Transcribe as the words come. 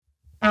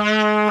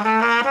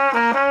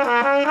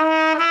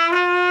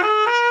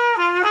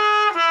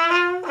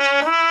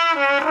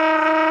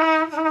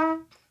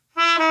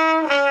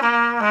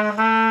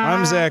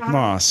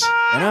Ross.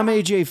 And I'm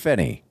AJ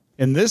Finney.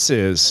 And this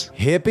is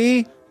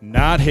Hippie?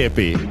 Not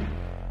Hippie.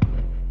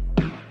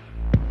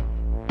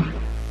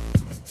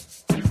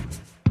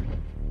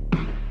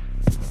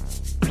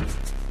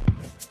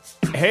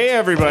 Hey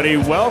everybody,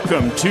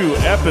 welcome to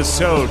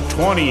episode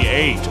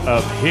 28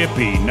 of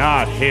Hippie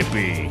Not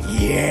Hippie.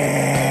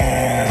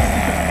 Yeah!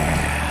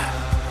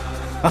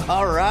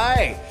 All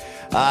right.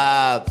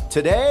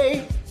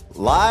 Today,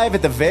 live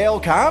at the Vail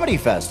Comedy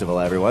Festival,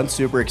 everyone.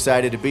 Super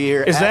excited to be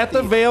here. Is that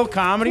the Vail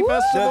Comedy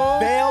Festival?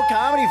 The Vail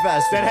Comedy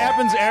Festival. That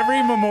happens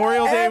every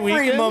Memorial Day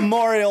weekend? Every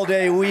Memorial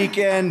Day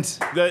weekend.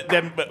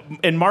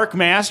 And Mark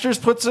Masters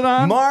puts it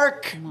on?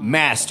 Mark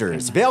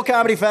Masters. Vail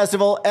Comedy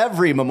Festival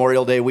every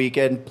Memorial Day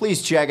weekend.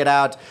 Please check it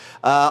out.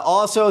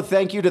 Also,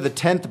 thank you to the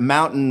 10th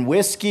Mountain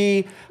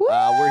Whiskey.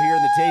 We're here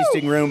in the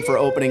tasting room for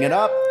opening it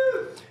up.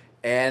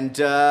 And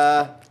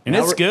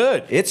it's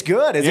good. It's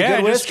good. It's a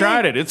good whiskey. I just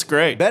tried it. It's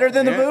great. Better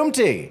than the Boom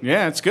Tea.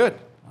 Yeah, it's good.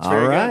 It's All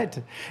right.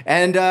 good.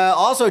 And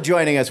also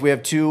joining us, we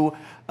have two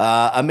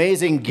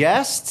amazing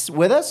guests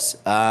with us.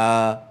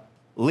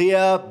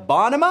 Leah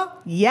Bonnema.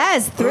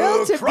 Yes,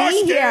 thrilled to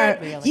be here.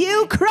 It.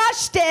 You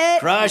crushed it.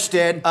 Crushed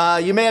it.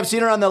 You may have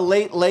seen her on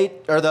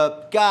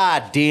the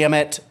God damn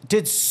it,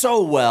 did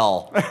so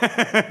well.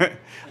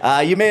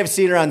 You may have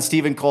seen her on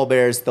Stephen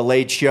Colbert's The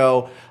Late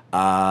Show.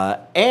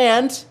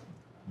 And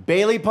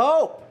Bailey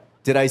Pope.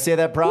 Did I say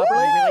that properly?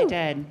 I really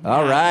did.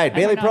 All right.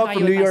 Bailey Pope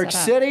from New York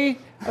City.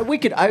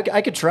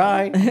 I could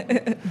try.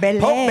 Pope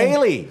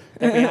Bailey.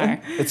 There we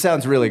are. It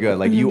sounds really good.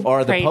 Like you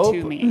are the Pray Pope.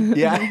 to me.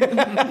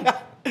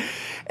 Yeah.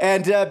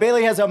 And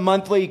Bailey has a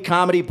monthly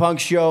comedy punk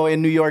show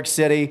in New York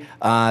City.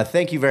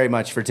 Thank you very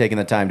much for taking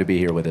the time to be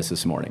here with us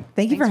this morning.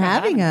 Thank you for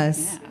having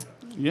us.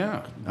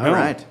 Yeah. All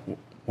right.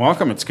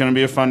 Welcome. It's going to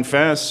be a fun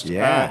fest.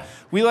 Yeah.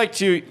 We like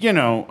to,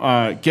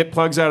 get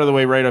plugs out of the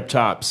way right up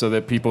top so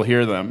that people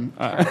hear them,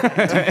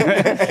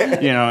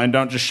 and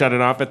don't just shut it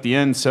off at the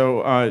end.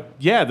 So,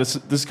 this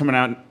is coming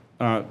out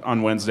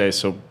on Wednesday.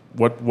 So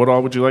what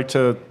all would you like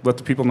to let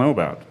the people know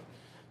about?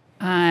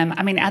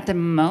 At the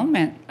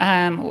moment, where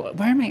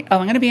am I? Oh,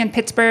 I'm going to be in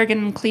Pittsburgh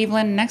and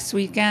Cleveland next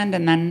weekend,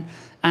 and then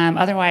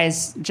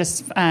otherwise,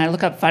 just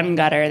look up Fun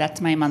Gutter. That's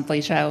my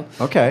monthly show.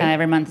 Okay.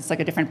 Every month, it's like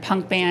a different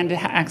punk band.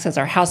 It acts as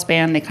our house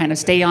band. They kind of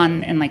stay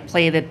on and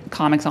play the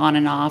comics on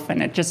and off,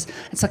 and it's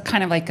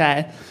kind of like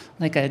a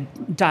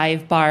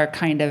dive bar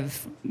kind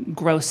of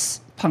gross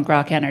punk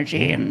rock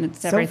energy, and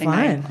it's everything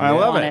fun. I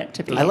love want it. it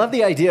to be. I love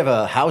the idea of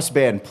a house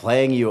band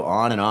playing you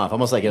on and off,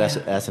 almost like an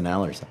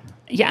SNL or something.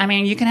 Yeah,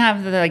 you can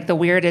have the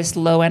weirdest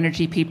low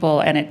energy people,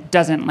 and it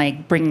doesn't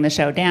bring the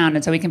show down,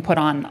 and so we can put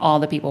on all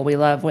the people we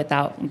love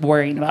without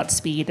worrying about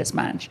speed as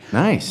much.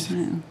 Nice.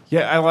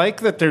 Yeah, I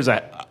like that there's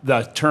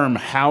the term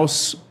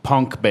house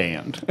punk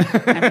band.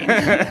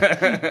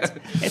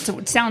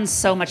 It sounds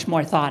so much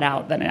more thought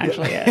out than it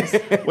actually is.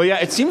 Well, yeah,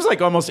 it seems like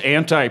almost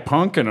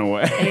anti-punk in a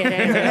way. It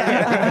is.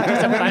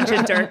 Just a bunch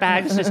of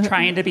dirtbags just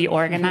trying to be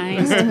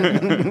organized.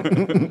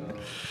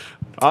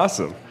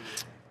 Awesome.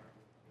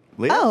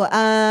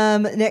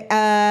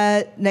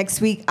 Next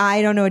week,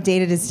 I don't know what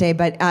date it is today,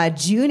 but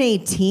June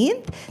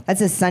 18th,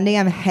 that's a Sunday,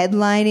 I'm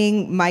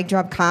headlining Mic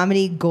Drop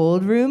Comedy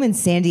Gold Room in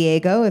San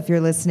Diego, if you're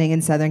listening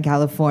in Southern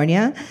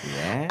California.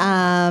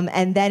 Yeah.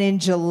 And then in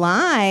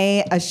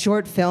July, a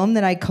short film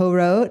that I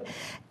co-wrote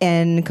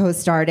and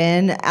co-starred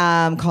in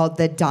called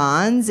The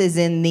Dons is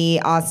in the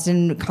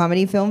Austin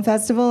Comedy Film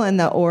Festival and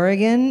the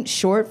Oregon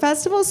Short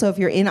Festival. So if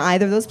you're in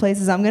either of those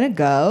places, I'm going to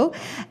go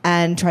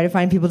and try to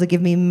find people to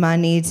give me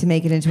money to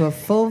make it into a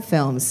full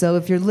film. So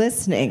if you're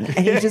listening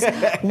and you just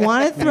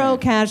want to throw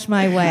cash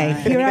my way,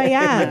 here I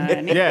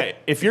am. Yeah,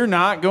 if you're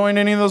not going to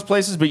any of those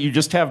places, but you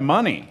just have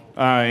money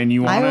and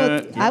you want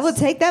to... I will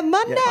take that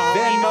money.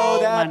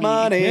 Venmo that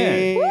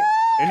money. Yeah.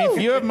 And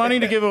if you have money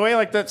to give away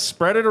like that,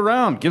 spread it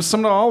around. Give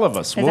some to all of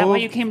us. Is that why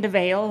you came to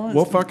Vail?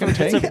 We'll fucking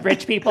take it.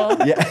 Rich people?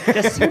 Yeah.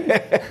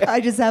 I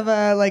just have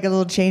a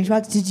little change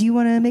box. Did you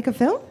want to make a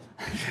film?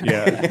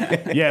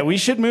 Yeah. Yeah, we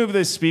should move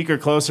this speaker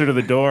closer to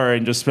the door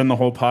and just spend the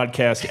whole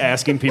podcast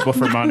asking people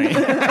for money.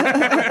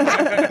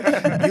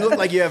 You look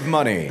like you have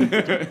money.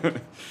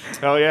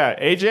 Hell yeah.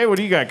 AJ, what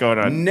do you got going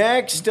on?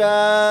 Next,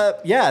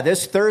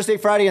 this Thursday,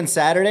 Friday, and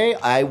Saturday,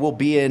 I will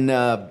be in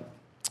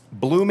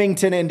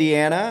Bloomington,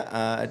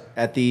 Indiana,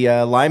 at the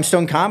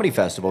Limestone Comedy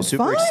Festival.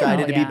 Super Fun.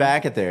 excited to be Yeah.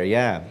 back at there.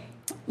 Yeah.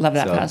 Love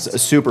that So fest.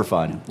 it's super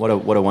fun. What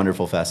a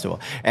wonderful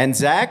festival. And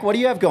Zach, what do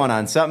you have going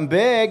on? Something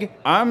big?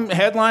 I'm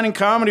headlining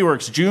Comedy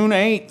Works June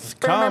 8th.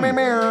 Come.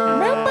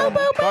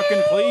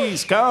 Fucking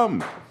please,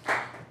 come.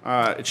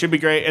 It should be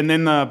great. And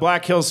then the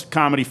Black Hills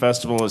Comedy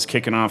Festival is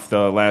kicking off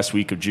the last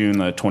week of June,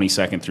 the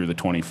 22nd through the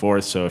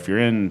 24th. So if you're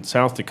in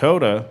South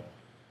Dakota,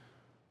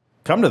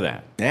 come to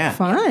that. Yeah.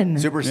 Fun.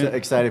 Super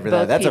excited for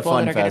Both that. That's a people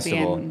fun that are festival.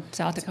 going to be in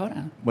South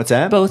Dakota. What's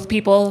that? Both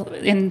people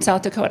in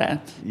South Dakota.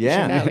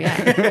 Yeah. Should go,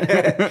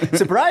 yeah.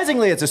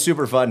 Surprisingly, it's a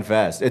super fun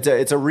fest.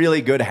 It's a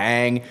really good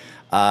hang.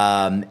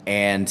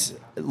 And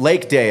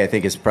Lake Day, I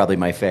think, is probably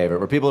my favorite,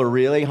 where people are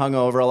really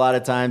hungover a lot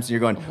of times. And you're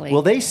going,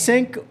 will they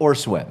sink or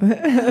swim?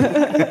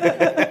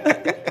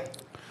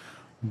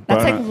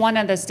 That's like one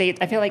of the states.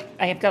 I feel like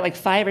I've got like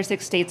 5 or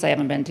 6 states I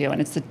haven't been to,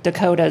 and it's the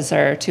Dakotas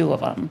are 2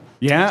 of them.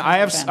 Yeah, I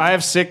have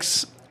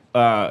 6.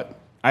 I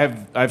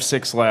have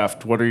 6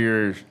 left. What are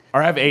your?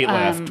 Or I have 8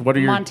 left. What are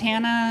your?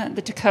 Montana,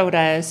 the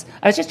Dakotas.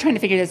 I was just trying to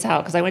figure this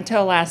out because I went to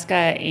Alaska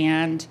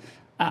and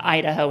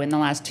Idaho in the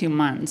last 2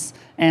 months,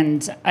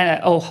 and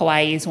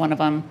Hawaii is one of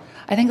them.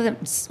 I think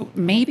that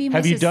maybe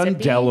Have you done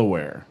Mississippi.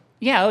 Delaware?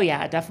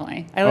 Yeah,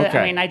 definitely. Okay.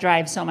 I mean, I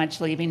drive so much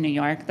leaving New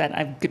York that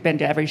I've been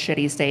to every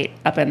shitty state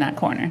up in that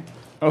corner.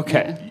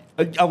 Okay.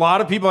 Yeah. A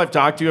lot of people I've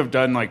talked to have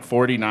done like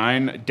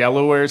 49.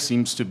 Delaware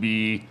seems to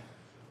be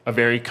a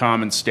very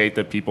common state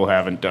that people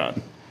haven't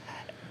done.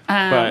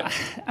 But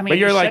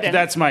you're like,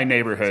 that's my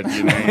neighborhood.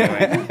 You know?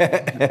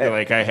 You're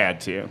like, I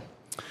had to.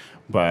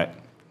 But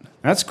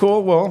that's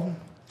cool. Well,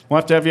 we'll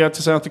have to have you out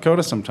to South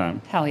Dakota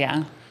sometime. Hell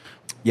yeah.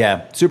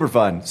 Yeah, super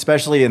fun,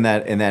 especially in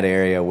that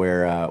area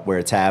where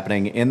it's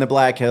happening in the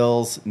Black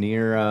Hills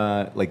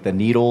near like the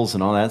Needles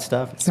and all that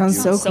stuff. It's Sounds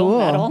so cool.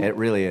 Metal. It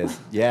really is.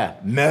 Yeah,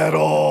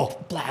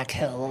 metal. Black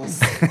Hills.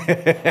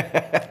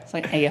 It's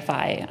like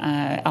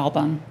AFI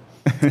album.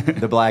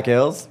 The Black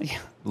Hills. Yeah.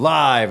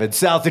 Live in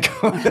South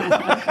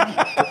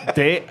Dakota.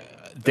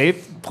 They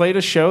played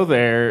a show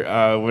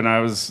there when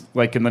I was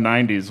like in the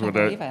 90s. I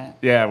believe it.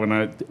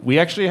 Yeah, we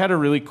actually had a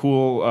really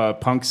cool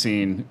punk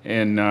scene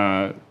in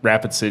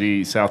Rapid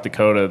City, South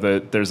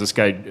Dakota. There's this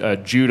guy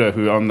Judah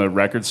who owned the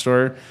record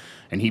store,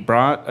 and he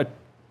brought a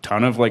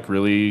ton of like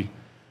really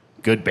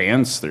good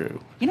bands through.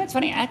 You know, it's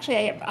funny.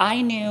 Actually,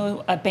 I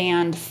knew a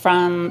band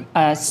from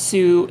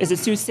Sioux. Is it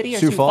Sioux City or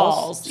Sioux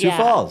Falls? Sioux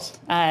Falls.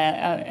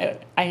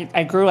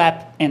 I grew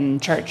up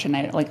in church, and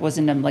I was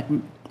into like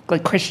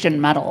Christian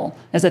metal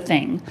as a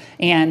thing.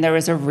 And there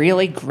was a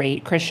really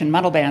great Christian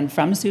metal band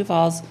from Sioux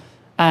Falls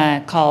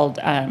called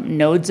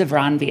Nodes of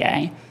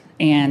Ranvier.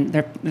 And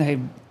they're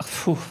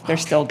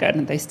still good,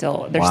 and they're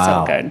still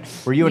good.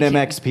 Were you an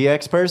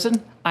MXPX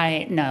person?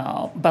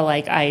 No, but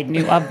like I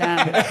knew of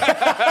them.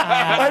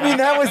 I mean,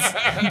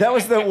 that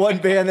was the one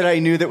band that I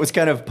knew that was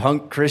kind of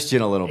punk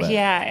Christian a little bit.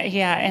 Yeah,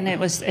 and you're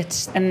like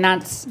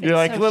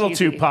so a little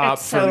cheesy. too pop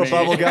It's for so me.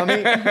 Little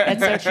bubblegummy.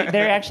 It's so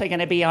they're actually going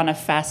to be on a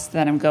fest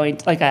that I'm going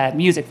to, like a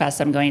music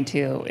fest I'm going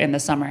to in the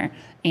summer.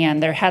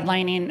 And they're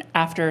headlining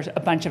after a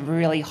bunch of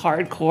really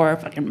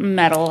hardcore fucking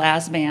metal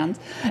ass bands.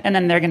 And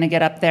then they're going to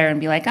get up there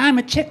and be like, I'm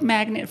a chick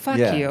magnet. Fuck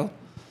you.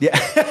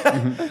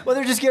 Yeah. Well,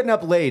 they're just getting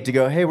up late to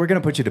go, hey, we're going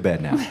to put you to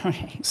bed now.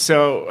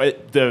 So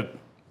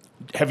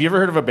have you ever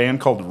heard of a band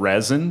called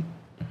Resin?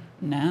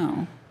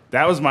 No.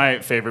 That was my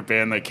favorite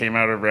band that came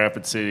out of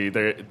Rapid City.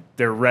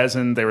 They're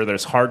Resin. They were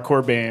this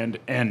hardcore band.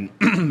 And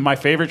my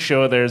favorite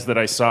show of theirs that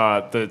I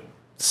saw, the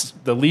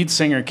lead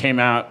singer came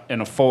out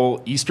in a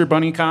full Easter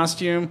Bunny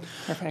costume.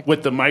 Perfect.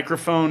 With the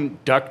microphone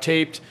duct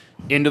taped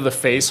into the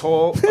face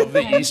hole of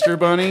the Easter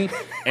Bunny.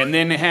 And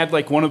then it had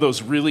like one of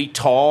those really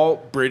tall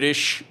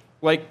British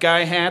like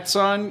guy hats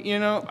on, you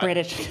know?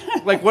 British.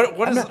 Like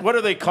what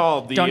are they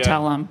called? Don't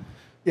tell them.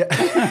 Yeah.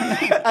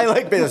 I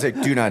like bands like,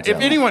 do not tell.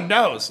 If anyone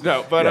knows,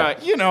 no. But,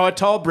 a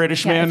tall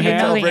British man if you know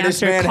hat. the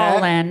British answer, man call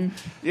hat. in.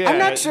 Yeah. I'm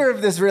not sure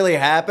if this really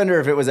happened or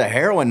if it was a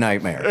heroin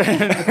nightmare.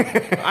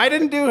 I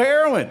didn't do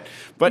heroin.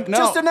 But no.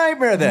 Just a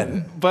nightmare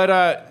then.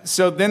 But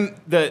so then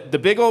the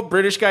big old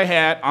British guy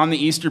hat on the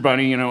Easter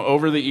Bunny,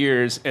 over the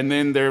ears, and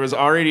then there was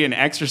already an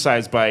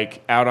exercise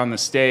bike out on the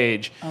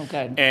stage. Oh,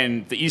 good.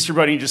 And the Easter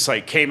Bunny just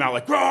like came out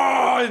like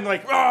raw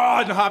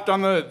and hopped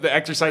on the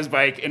exercise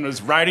bike and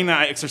was riding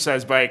that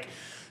exercise bike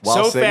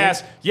While so singing?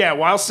 fast. Yeah,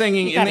 while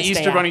singing You in the gotta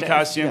Easter stay Bunny active.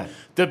 costume. Yeah.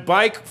 The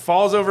bike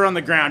falls over on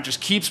the ground,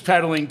 just keeps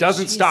pedaling,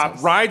 doesn't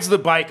stop, rides the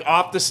bike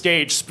off the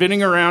stage,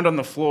 spinning around on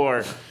the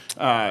floor.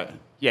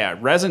 Yeah,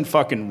 Resin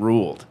fucking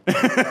ruled.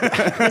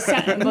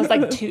 It was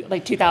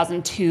like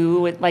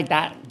 2002 with like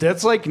that.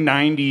 That's like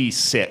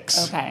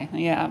 96. Okay,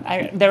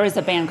 yeah. There was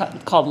a band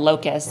called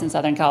Locust in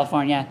Southern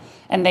California,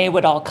 and they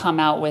would all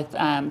come out with.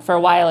 For a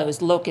while, it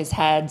was Locust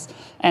heads,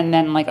 and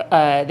then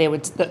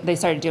they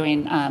started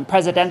doing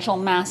presidential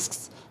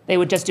masks. They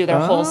would just do their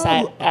whole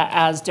set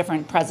as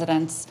different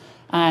presidents,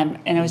 and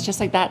it was just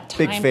like that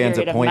time Big fans period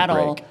of of Point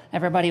metal. Break.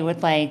 Everybody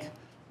would like.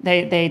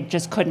 They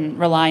just couldn't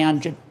rely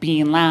on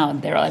being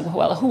loud. They were like,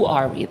 well, who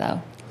are we though?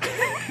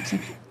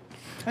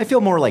 I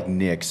feel more like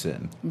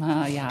Nixon.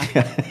 Yeah.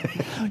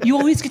 You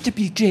always get to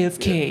be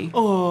JFK.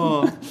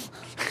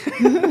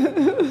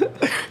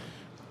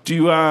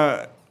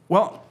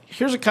 Well,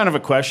 here's a kind of a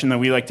question that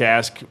we like to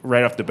ask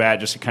right off the bat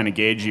just to kind of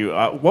gauge you.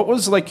 What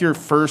was like your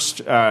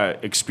first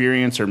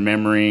experience or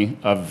memory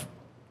of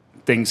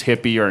things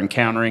hippie or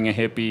encountering a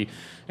hippie,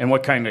 and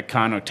what kind of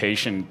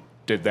connotation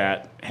did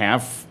that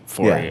have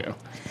for you?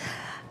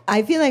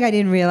 I feel like I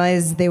didn't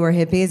realize they were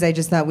hippies. I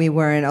just thought we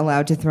weren't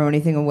allowed to throw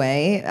anything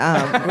away.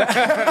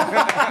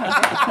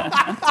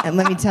 And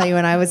let me tell you,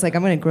 when I was like,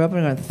 I'm going to grow up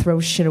and I'm going to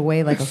throw shit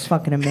away like a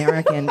fucking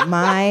American.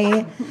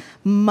 My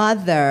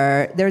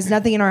mother, there's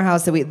nothing in our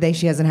house that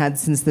she hasn't had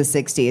since the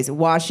 60s.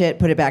 Wash it,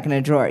 put it back in a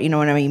drawer. You know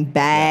what I mean?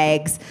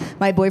 Bags.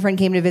 My boyfriend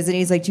came to visit and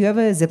he's like, do you have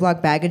a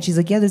Ziploc bag? And she's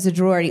like, yeah, there's a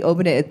drawer. And he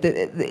opened it.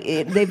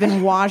 They've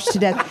been washed to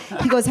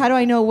death. He goes, how do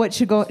I know what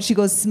should go? She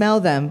goes, smell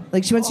them.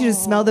 Like she wants you to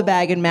smell the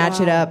bag and match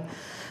it up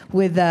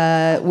with is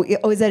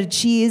that a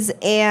cheese?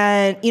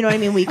 And you know what I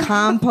mean? We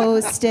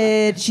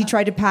composted. She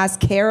tried to pass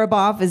carob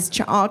off as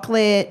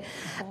chocolate.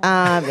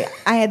 I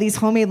had these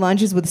homemade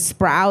lunches with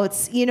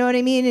sprouts. You know what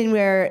I mean? And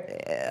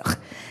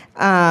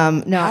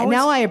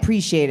now I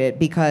appreciate it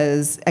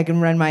because I can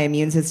run my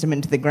immune system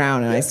into the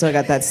ground, and I still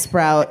got that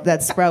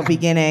sprout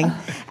beginning.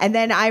 And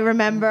then I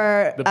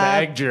remember the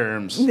bag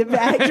germs. You know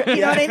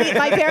what I mean?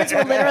 My parents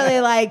were literally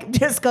like,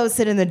 just go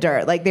sit in the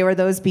dirt. Like they were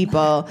those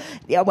people.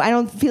 I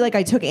don't feel like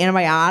I took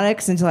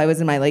antibiotics until I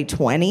was in my late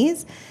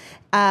 20s.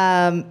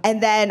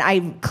 And then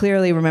I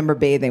clearly remember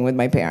bathing with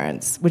my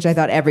parents, which I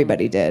thought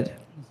everybody did.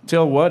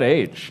 Till what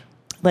age?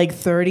 Like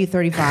 30,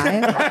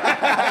 35.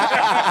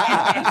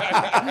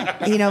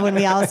 You know, when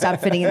we all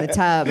stopped fitting in the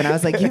tub, and I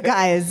was like, you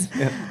guys.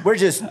 We're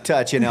just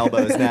touching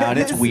elbows now, and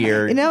it's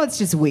weird. You know, it's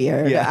just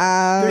weird.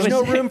 Yeah. There's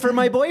no room for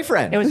my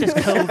boyfriend. It was just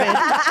COVID.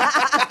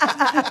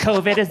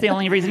 COVID is the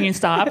only reason you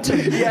stopped.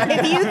 Yeah.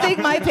 If you think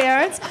my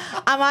parents,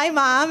 my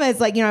mom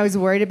is like, I was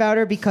worried about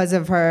her because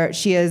of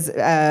she has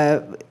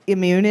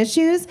immune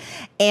issues.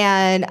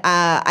 And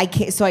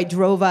so I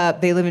drove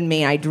up, they live in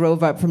Maine, I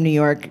drove up from New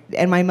York,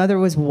 and my mother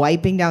was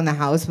wiping down the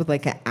house with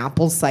like an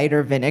apple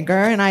cider vinegar.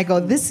 And I go,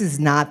 this is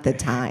not the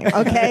time,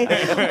 okay?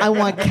 I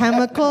want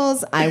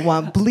chemicals, I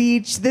want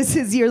bleach.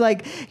 You're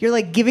like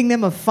giving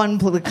them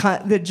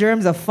the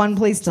germs a fun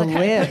place to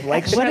live.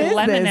 Like, what is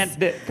lemon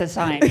this? at the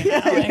sign. You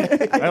know?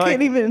 I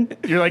can't even.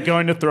 You're like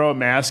going to throw a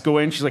mask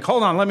away, and she's like,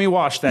 hold on, let me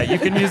wash that. You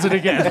can use it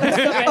again.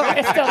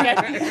 It's still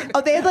good.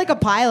 Oh, they had like a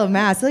pile of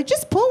masks. They're like,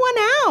 just pull one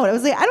out. I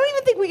was like, I don't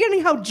even think we're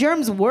getting how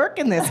germs work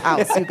in this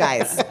house, you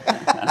guys.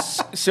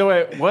 So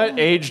at what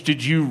age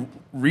did you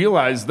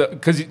realize that?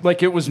 Because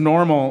like it was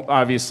normal,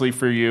 obviously,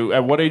 for you.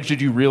 At what age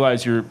did you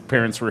realize your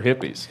parents were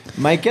hippies?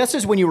 My guess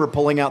is when you were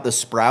pulling out the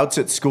sprouts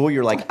at school,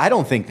 you're like, I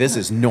don't think this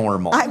is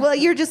normal. Well,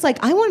 you're just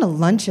like, I want a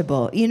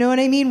Lunchable. You know what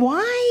I mean?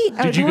 Why?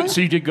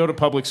 So you did go to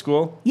public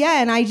school?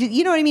 Yeah, and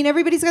you know what I mean?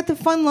 Everybody's got the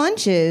fun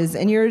lunches,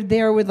 and you're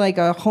there with like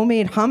a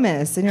homemade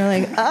hummus, and you're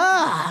like,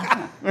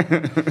 ah.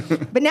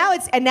 But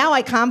now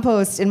I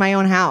compost in my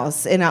own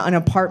house in an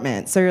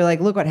apartment. So you're like,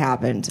 look what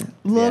happened.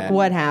 Look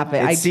what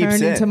happened. I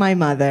turned into my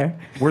mother.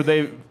 Were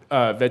they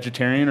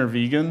vegetarian or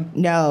vegan?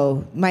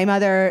 No, my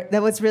mother.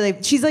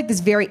 She's like this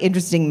very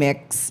interesting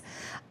mix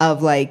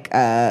of like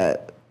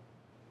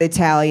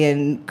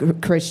Italian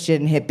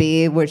Christian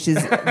hippie, which is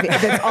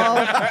that's all.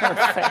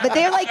 But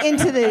they're like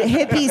into the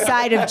hippie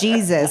side of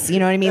Jesus. You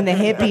know what I mean? The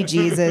hippie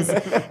Jesus.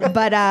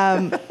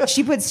 But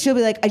she'll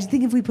be like, I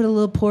think if we put a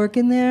little pork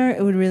in there,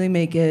 it would really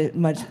make it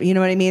much. You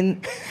know what I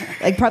mean?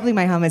 Like probably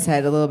my hummus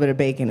had a little bit of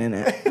bacon in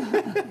it.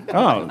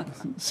 Oh,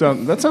 so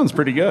that sounds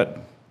pretty good.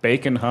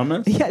 Bacon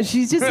hummus? Yeah,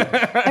 she's just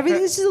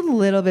everything's just a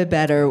little bit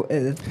better.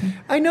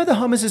 I know the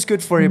hummus is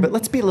good for you, but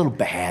let's be a little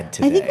bad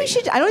today. I think we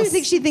should. I don't even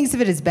think she thinks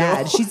of it as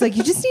bad. She's like,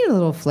 you just need a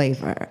little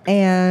flavor,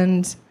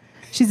 and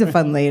she's a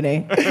fun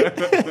lady.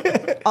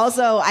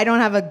 Also, I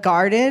don't have a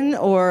garden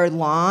or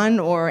lawn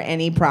or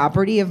any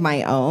property of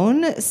my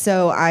own,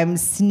 so I'm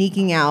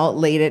sneaking out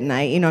late at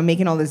night. You know, I'm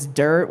making all this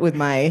dirt with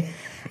my.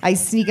 I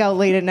sneak out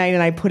late at night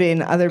and I put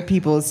in other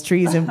people's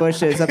trees and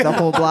bushes up the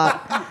whole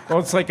block. Well,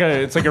 it's like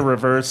a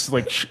reverse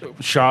like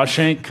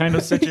Shawshank kind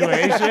of situation.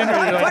 Where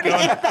you're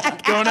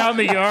like going out in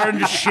the yard and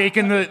just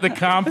shaking the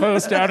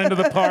compost out into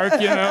the park.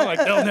 You know, like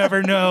they'll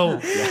never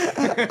know.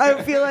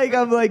 I feel like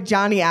I'm like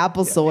Johnny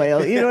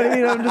Applesoil. You know what I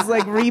mean? I'm just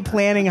like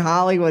replanting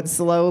Hollywood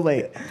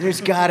slowly.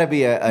 There's got to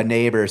be a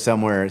neighbor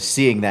somewhere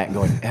seeing that and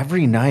going,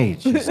 every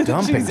night she's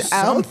dumping She's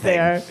something.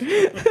 out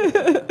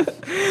there.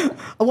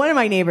 One of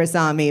my neighbors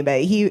saw me,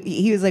 but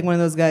he was like one of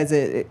those guys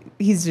that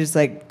he's just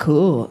like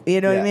cool.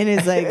 You know what I mean?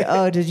 He's like,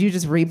 oh, did you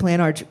just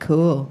replant our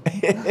cool?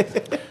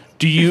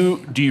 Do you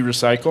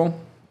recycle?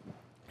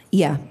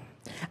 Yeah,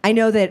 I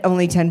know that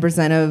only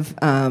 10% of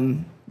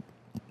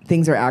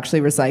things are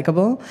actually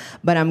recyclable,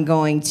 but I'm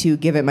going to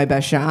give it my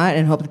best shot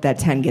and hope that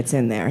 10 gets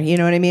in there. You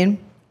know what I mean?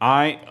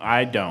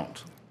 I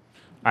don't.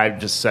 I've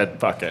just said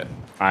fuck it.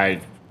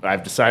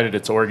 I've decided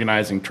it's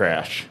organizing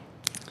trash.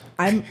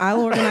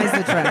 I'll organize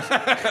the trash.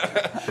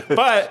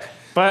 But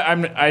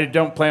I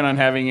don't plan on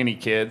having any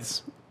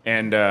kids,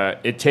 and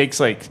it takes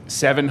like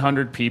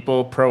 700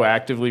 people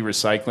proactively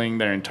recycling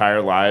their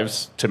entire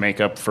lives to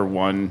make up for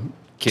one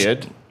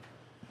kid.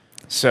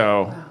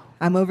 So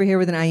I'm over here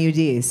with an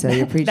IUD, so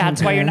you're preaching.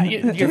 That's why you're not.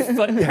 Your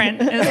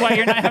footprint is why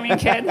you're not having a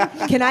kid.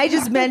 Can I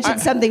just mention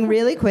something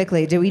really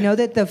quickly? Do we know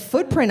that the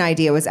footprint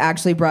idea was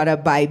actually brought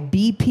up by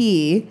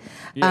BP?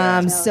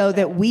 Yeah. So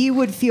that we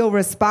would feel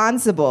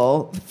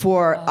responsible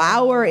for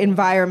our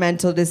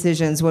environmental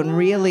decisions when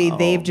really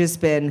they've just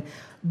been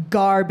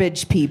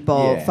garbage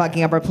people Yeah.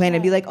 fucking up our planet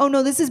and be like, oh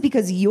no, this is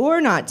because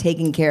you're not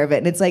taking care of it.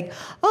 And it's like,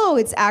 oh,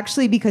 it's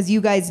actually because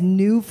you guys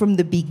knew from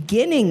the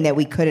beginning that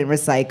we couldn't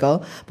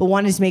recycle, but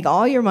wanted to make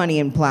all your money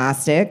in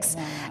plastics.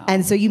 Wow.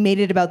 And so you made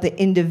it about the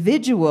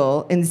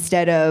individual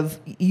instead of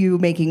you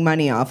making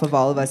money off of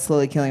all of us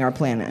slowly killing our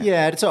planet.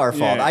 Yeah, it's our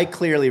fault. Yeah. I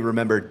clearly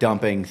remember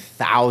dumping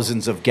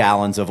thousands of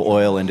gallons of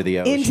oil into the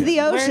ocean. Into the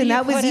Where do ocean. you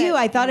That was put you. it?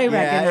 I thought I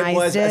recognized it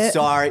was. it.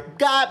 Sorry,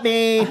 got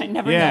me. I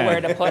never Yeah. know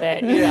where to put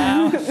it. You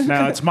know?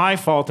 No, it's my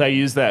fault. I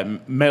used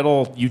that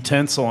metal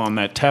utensil on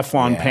that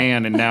Teflon Yeah.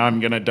 pan, and now I'm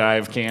gonna die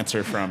of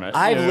cancer from it.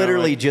 I've You know,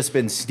 literally like- just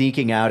been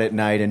sneaking out at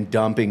night and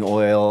dumping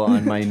oil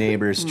on my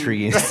neighbor's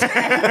trees.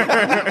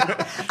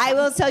 I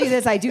will tell you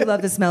this: I do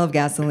love the smell of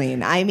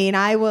gasoline. I mean,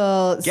 I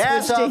will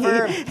Gas switch to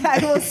offer. heat. I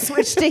will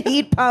switch to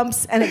heat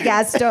pumps and a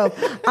gas stove.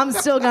 I'm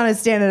still gonna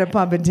stand at a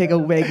pump and take a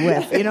big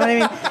whiff. You know what I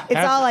mean?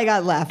 It's all I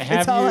got left.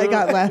 It's all I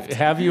got left.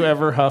 Have you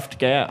ever huffed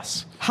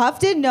gas?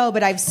 Huffed it, no,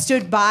 but I've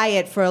stood by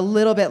it for a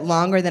little bit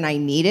longer than I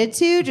needed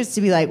to, just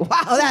to be like,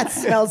 wow, that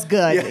smells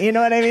good. Yeah. You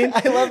know what I mean?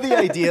 I love the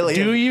idea. Like,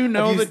 Do you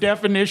know have the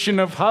definition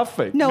of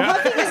huffing? No,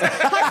 huffing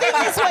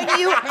is when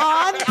you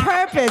on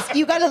purpose,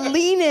 you got to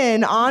lean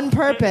in on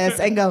purpose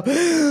and go.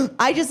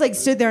 I just like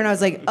stood there and I was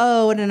like,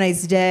 oh, what a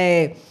nice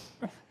day.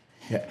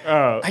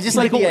 I just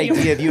like the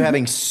idea of you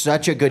having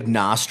such a good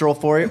nostril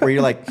for it, where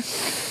you're like,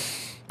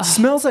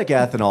 smells like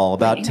ethanol,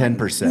 about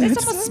 10%. It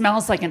almost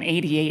smells like an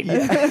 88. I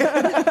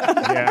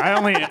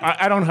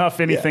don't huff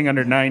anything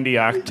under 90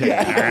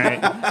 octane. All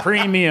right,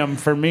 premium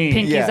for me.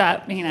 Pinkies Yeah.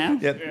 up, you know?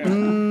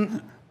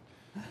 Yep.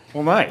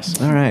 Well, nice.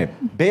 All right,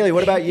 Bailey.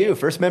 What about you?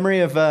 First memory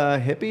of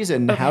hippies,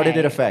 and how did Okay.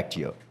 it affect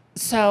you?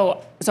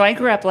 So I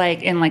grew up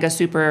like in like a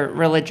super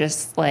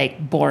religious,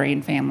 like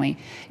boring family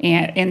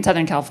and in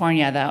Southern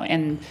California though.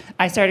 And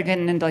I started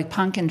getting into like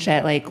punk and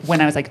shit like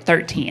when I was like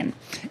 13.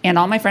 And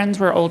all my friends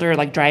were older,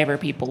 like driver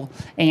people.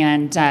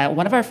 And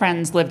one of our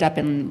friends lived up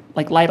in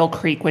like Lytle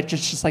Creek, which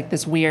is just like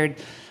this weird,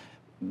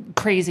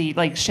 crazy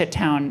like shit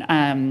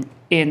town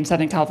in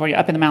Southern California,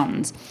 up in the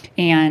mountains.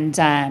 And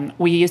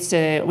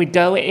we'd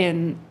go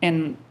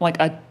in like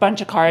a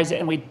bunch of cars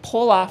and we'd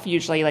pull off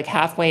usually like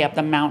halfway up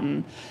the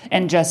mountain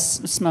and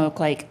just smoke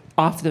like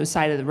off the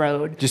side of the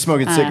road. Just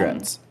smoking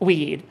cigarettes?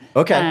 Weed.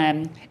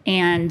 Okay.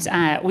 And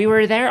we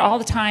were there all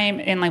the time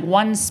in like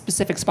one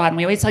specific spot, and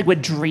we always like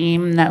would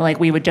dream that like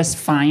we would just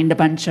find a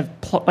bunch of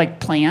like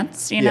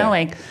plants, you know, Yeah.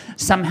 like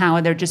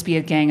somehow there'd just be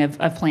a gang of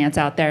plants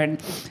out there.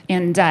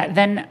 And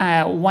then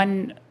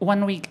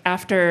one week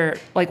after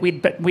like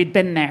we'd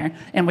been there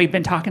and we'd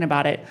been talking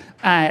about it,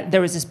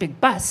 there was this big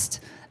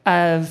bust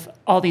of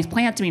all these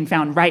plants being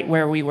found right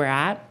where we were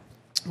at.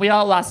 We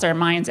all lost our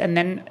minds, and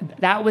then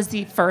that was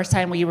the first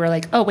time we were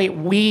like, "Oh wait,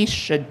 we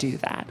should do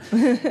that."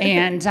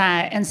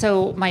 and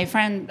so my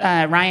friend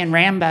Ryan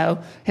Rambo,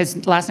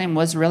 his last name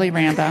was really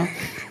Rambo.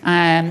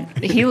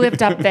 He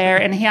lived up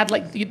there, and he had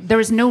like there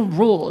was no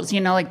rules,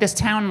 you know, like this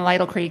town in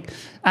Lytle Creek.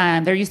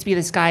 There used to be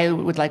this guy who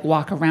would like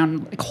walk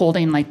around like,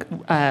 holding like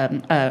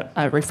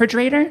a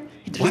refrigerator.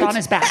 Just on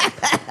his back,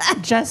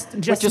 just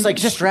like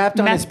strapped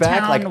on his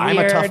back, like, I'm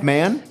a tough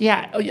man?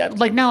 Yeah,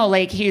 like no,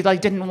 like he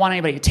like didn't want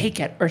anybody to take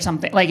it or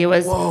something. Like it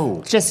was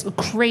just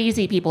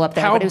crazy people up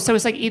there. How- But it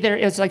was like either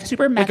it was like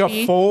super Like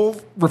methy, a full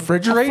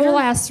refrigerator? full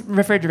ass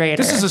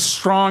refrigerator. This is a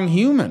strong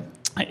human.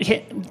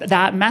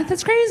 That meth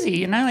is crazy,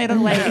 you know.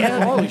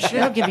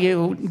 It'll give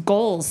you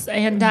goals,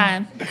 and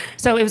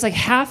so it was like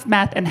half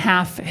meth and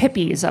half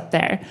hippies up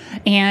there,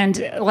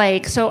 and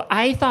like so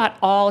I thought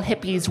all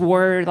hippies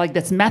were like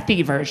this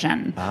methy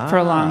version for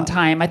a long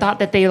time. I thought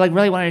that they like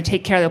really wanted to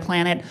take care of the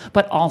planet,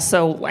 but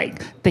also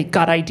like they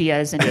got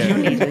ideas and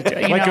you needed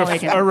to, you Like know, a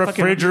fucking-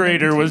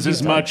 refrigerator was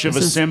as you much of a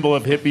this is- symbol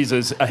of hippies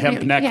as a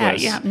hemp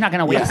necklace. Yeah, I'm not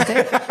gonna waste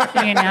it,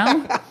 you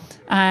know.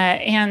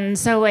 And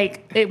so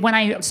when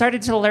I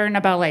started to learn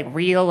about like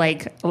real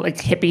like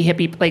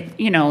hippie like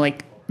you know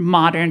like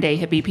modern day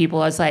hippie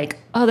people, I was like,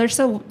 oh, they're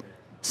so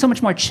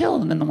much more chill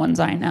than the ones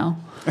I know.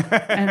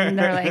 And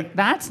they're like,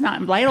 that's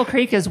not Lytle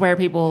Creek is where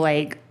people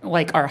like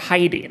are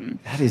hiding.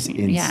 That is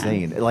Yeah.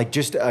 insane. Like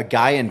just a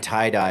guy in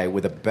tie dye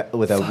with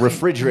a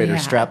refrigerator yeah.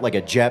 strapped like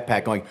a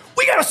jetpack, going,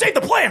 "We gotta save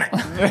the planet."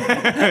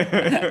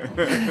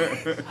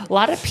 A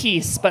lot of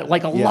peace, but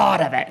like a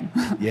lot of it.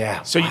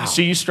 Yeah. So, wow.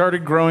 so you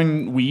started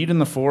growing weed in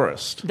the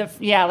forest.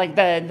 Like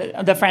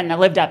the friend that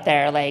lived up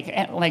there,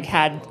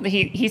 had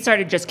he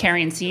started just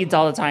carrying seeds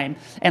all the time,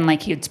 and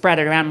like he'd spread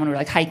it around when we were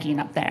like hiking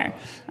up there.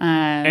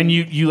 And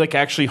you like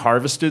actually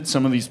harvested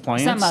some of these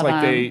plants? Some of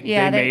like them, they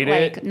made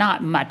like it?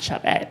 not much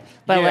of it,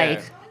 but Yeah.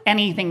 like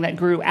anything that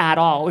grew at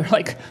all,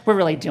 we're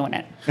really doing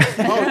it.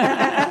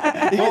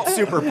 You get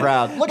super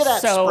proud. Look at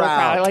that So sprout.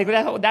 proud.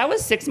 Like that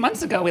was 6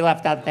 months ago we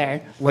left out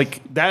there.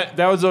 Like that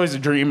was always a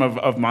dream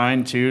of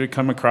mine too, to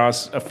come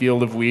across a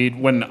field of weed.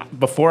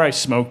 Before I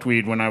smoked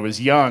weed when I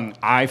was young,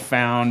 I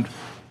found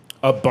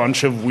a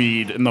bunch of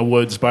weed in the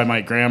woods by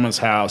my grandma's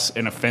house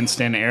in a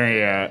fenced-in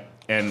area,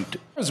 and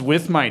I was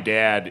with my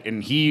dad,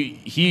 and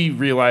he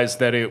realized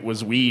that it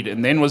was weed,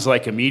 and then was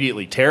like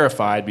immediately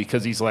terrified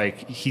because he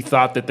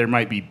thought that there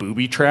might be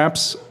booby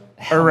traps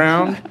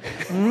around.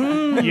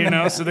 You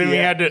know, so then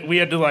we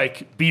had to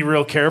like be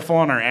real careful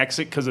on our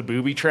exit because of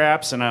booby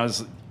traps. And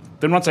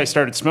then once I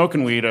started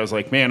smoking weed, I was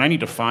like, man, I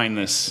need to find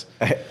this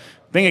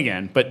thing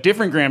again. But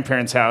different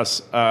grandparents'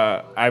 house,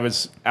 I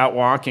was out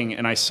walking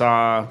and I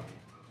saw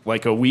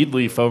like a weed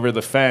leaf over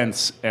the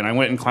fence, and I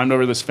went and climbed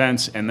over this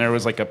fence, and there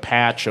was like a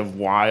patch of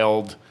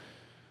wild,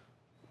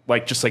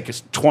 like just like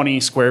 20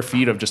 square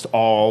feet of just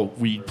all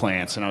weed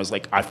plants. And I was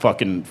like, I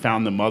fucking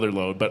found the mother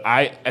lode. But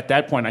at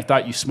that point, I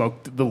thought you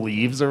smoked the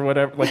leaves or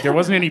whatever. Like there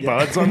wasn't any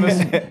buds on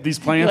these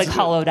plants. Like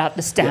hollowed out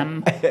the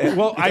stem.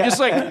 Well, I just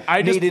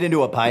made it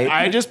into a pipe.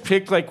 I just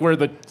picked like where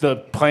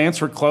the plants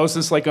were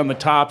closest, like on the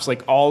tops,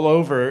 like all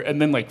over, and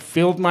then like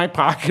filled my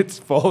pockets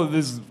full of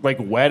this like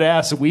wet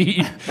ass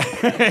weed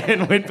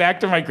and went back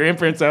to my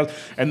grandparents' house,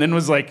 and then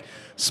was like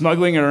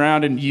smuggling it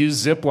around in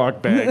used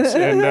Ziploc bags.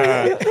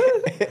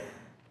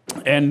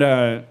 And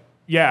I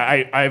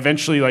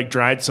eventually like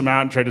dried some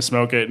out and tried to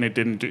smoke it, and it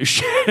didn't do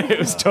shit. It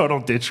was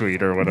total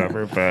ditchweed or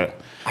whatever. But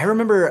I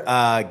remember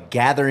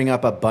gathering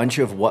up a bunch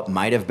of what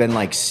might have been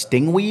like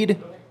stingweed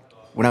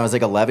when I was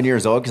like 11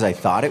 years old because I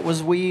thought it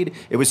was weed.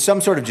 It was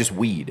some sort of just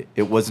weed.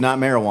 It was not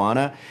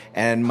marijuana.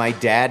 And my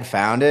dad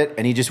found it,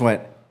 and he just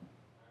went,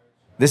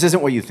 "This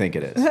isn't what you think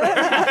it is." And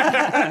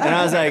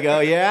I was like, "Oh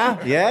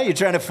yeah, you're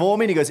trying to fool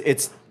me?" And he goes,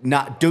 "It's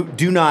not.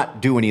 Do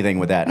not do anything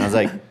with that." And I was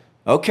like,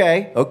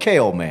 Okay,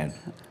 old man.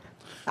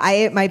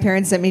 My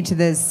parents sent me to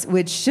this,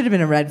 which should have been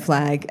a red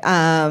flag,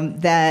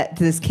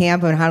 this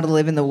camp on how to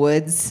live in the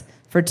woods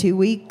for 2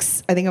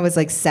 weeks. I think I was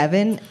like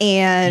 7.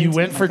 And you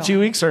went for 2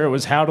 weeks, or it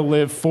was how to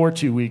live for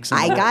 2 weeks?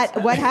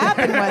 What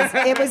happened was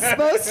it was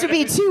supposed to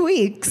be 2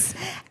 weeks.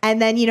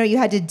 And then, you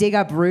had to dig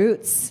up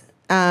roots,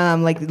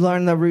 like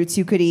learn the roots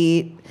you could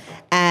eat.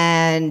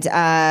 And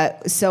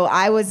so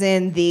I was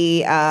in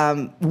the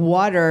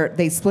water.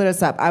 They split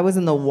us up. I was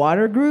in the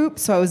water group,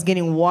 so I was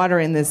getting water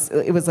in this.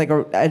 It was like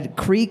a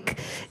creek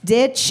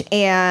ditch,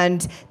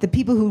 and the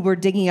people who were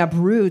digging up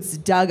roots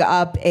dug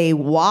up a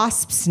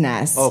wasp's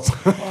nest,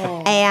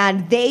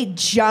 and they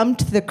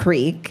jumped the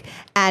creek.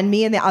 And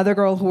me and the other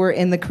girl who were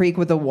in the creek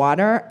with the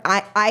water,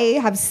 I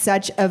have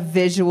such a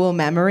visual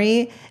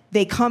memory.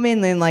 They come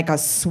in like a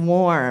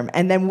swarm,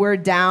 and then we're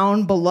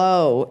down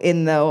below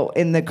in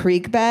the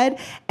creek bed,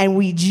 and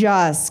we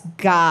just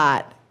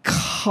got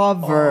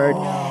covered.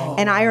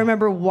 And I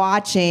remember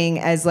watching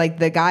as like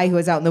the guy who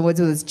was out in the woods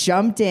with us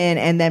jumped in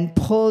and then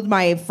pulled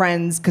my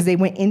friends, because they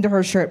went into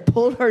her shirt,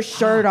 pulled her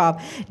shirt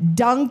off,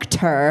 dunked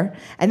her,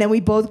 and then we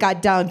both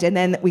got dunked, and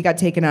then we got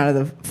taken out of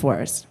the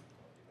forest.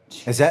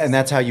 And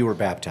that's how you were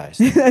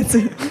baptized?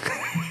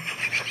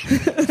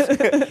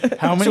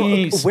 How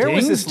many where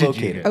was this stings located?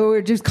 did you get? Oh,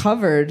 we're just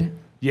covered.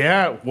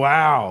 Yeah,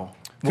 wow.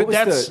 What was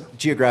the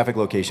geographic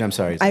location? I'm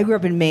sorry. I grew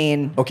up in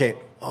Maine, Okay.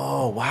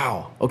 Oh,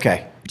 wow.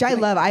 Okay. which I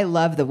love. I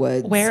love the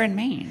woods. Where in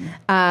Maine?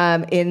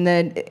 In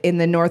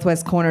the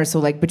northwest corner, so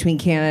like between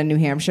Canada and New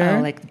Hampshire,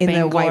 Oh, like in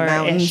the White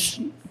Bangor-ish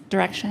Mountains.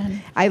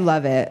 direction. I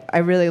love it. I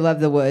really love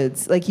the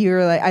woods. Like you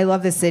were like, I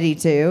love the city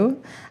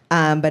too,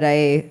 but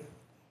I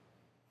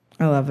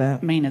love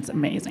it. Maine is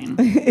amazing.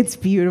 It's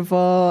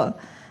beautiful.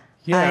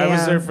 Yeah, I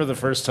was there for the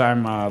first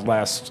time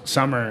last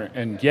summer,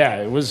 and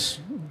yeah, it was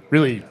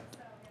really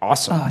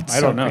awesome. Oh, it's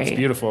I don't so know, it's great.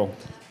 beautiful,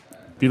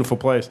 beautiful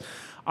place.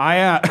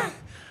 I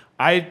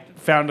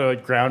found a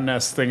ground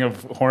nest thing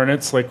of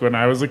hornets like when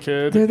I was a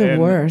kid. They're the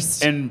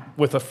worst. And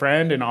with a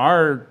friend, and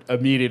our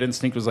immediate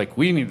instinct was like,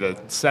 we need to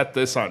set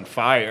this on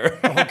fire.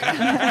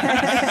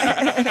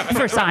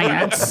 For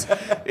science.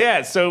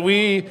 Yeah, so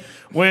we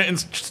went and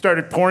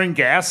started pouring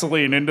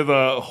gasoline into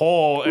the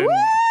hole. And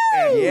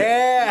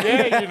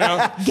Yeah. you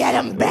know. Get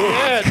them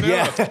back. Yeah, no,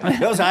 Yeah.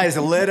 Those eyes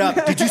lit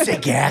up. Did you say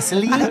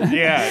gasoline?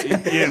 yeah,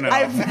 you know.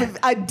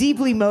 I'm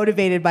deeply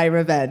motivated by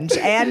revenge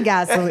and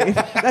gasoline.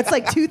 That's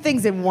like two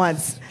things in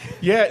once.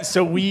 Yeah,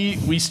 so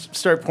we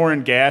start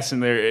pouring gas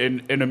in there,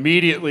 and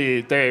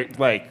immediately they're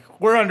like,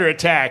 we're under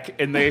attack,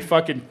 and they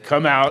fucking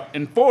come out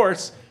in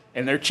force,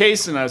 and they're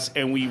chasing us,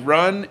 and we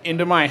run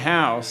into my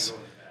house,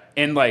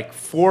 and like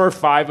 4 or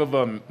 5 of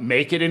them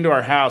make it into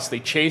our house. They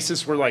chase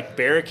us. We're like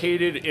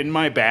barricaded in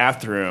my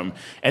bathroom,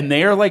 and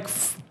they are like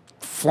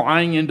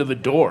flying into the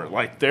door.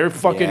 Like they're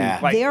fucking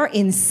like They're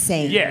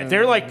insane. yeah,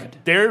 they're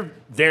like they're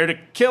there to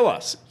kill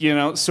us, you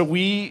know. So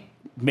we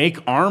make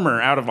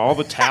armor out of all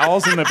the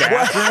towels in the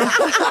bathroom.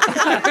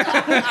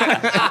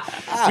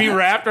 We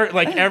wrapped our,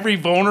 like every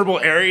vulnerable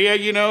area,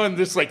 you know, and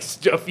just like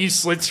a few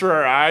slits for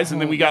our eyes, and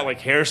then we got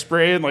like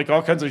hairspray and like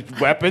all kinds of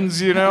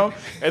weapons, you know,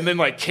 and then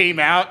like came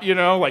out, you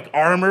know, like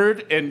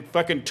armored and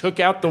fucking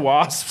took out the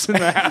wasps in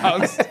the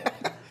house.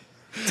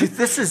 Dude,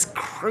 this is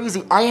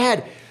crazy.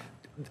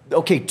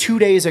 2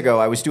 days ago,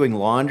 I was doing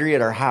laundry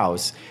at our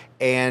house,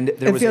 and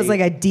there It was feels like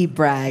a deep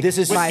brag. This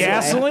is With by the way.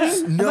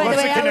 gasoline? No, By the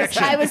what's way, the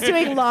connection? I was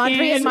doing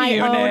laundry in He's my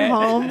own unit.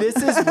 home. This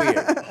is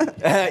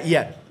weird.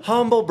 Yeah,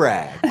 humble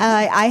brag.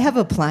 I have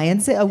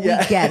appliances. We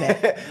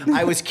get it.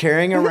 I was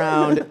carrying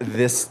around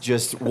this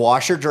just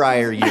washer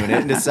dryer unit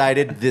and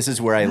decided this is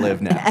where I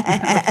live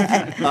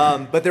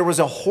now. But there was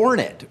a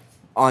hornet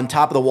on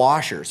top of the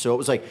washer. So it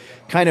was like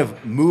kind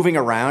of moving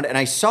around, and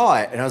I saw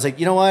it, and I was like,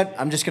 you know what?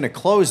 I'm just going to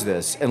close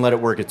this and let it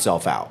work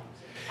itself out.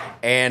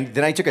 And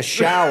then I took a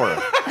shower,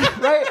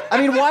 right? I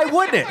mean, why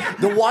wouldn't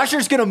it? The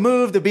washer's going to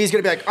move. The bee's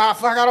going to be like, oh,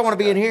 fuck, I don't want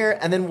to be in here.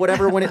 And then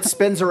whatever, when it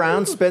spins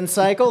around, spin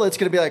cycle, it's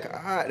going to be like,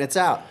 and it's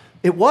out.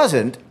 It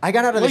wasn't. I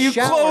got out of the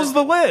shower. Well, you closed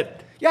the lid.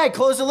 Yeah, I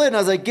closed the lid, and I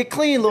was like, get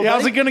clean, little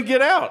How's buddy. it going to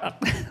get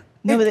out?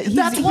 No, but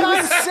That's what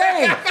I'm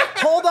saying.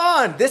 Hold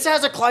on. This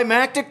has a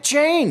climactic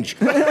change.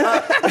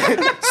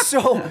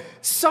 So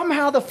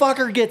somehow the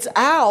fucker gets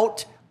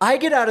out. I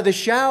get out of the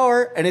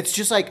shower, and it's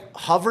just like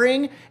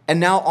hovering, and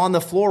now on the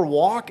floor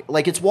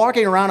like it's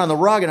walking around on the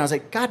rug, and I was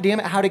like, God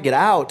damn it, how'd it get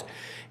out?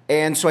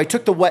 And so I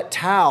took the wet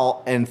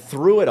towel and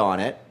threw it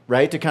on it,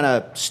 right, to kind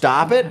of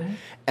stop it.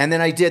 And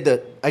then I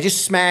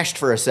just smashed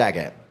for a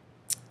second.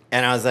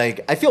 And I was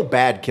like, I feel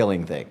bad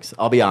killing things,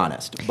 I'll be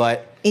honest.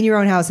 But in your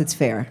own house, it's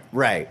fair.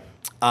 right.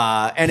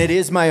 And it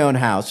is my own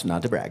house,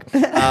 not to brag.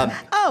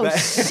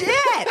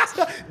 Shit!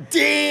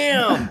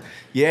 Damn.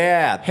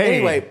 Yeah. Hey,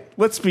 Anyway,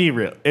 let's be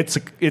real. It's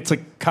a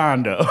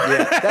condo.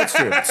 yeah, that's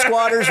true.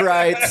 Squatters'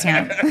 rights.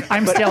 Yeah,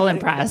 I'm still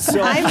impressed.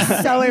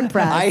 I'm so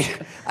impressed.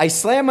 I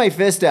slammed my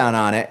fist down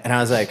on it, and I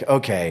was like,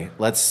 okay,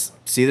 let's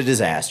see the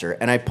disaster.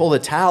 And I pulled the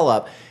towel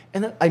up,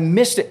 and then I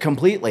missed it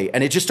completely.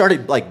 And it just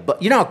started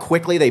you know how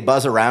quickly they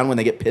buzz around when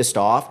they get pissed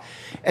off?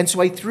 And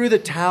so I threw the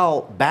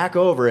towel back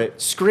over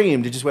it,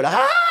 screamed, it just went,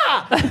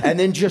 ah! And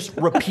then just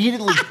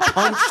repeatedly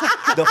punched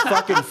the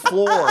fucking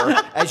floor.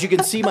 As you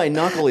can see, my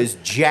knuckle is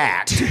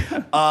jacked.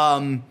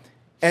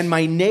 And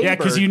my neighbor, Yeah,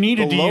 because you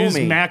needed to below use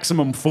me,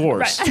 maximum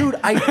force. dude,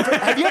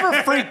 have you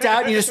ever freaked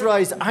out and you just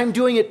realized I'm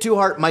doing it too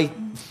hard?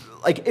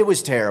 It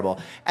was terrible.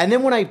 And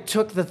then when I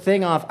took the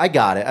thing off, I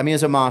got it. I mean,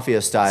 it's a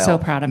mafia style. So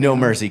proud of No you.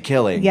 mercy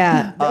killing.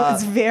 Yeah, that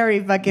was very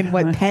fucking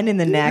pen in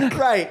the neck.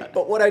 Right.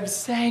 But what I'm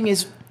saying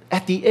is,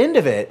 at the end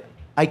of it,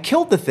 I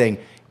killed the thing.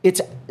 It's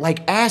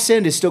like ass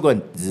end is still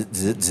going zzz,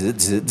 zzz,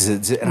 zzz, zzz,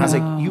 zzz. And I was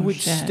like, you would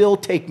shit. still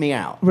take me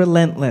out.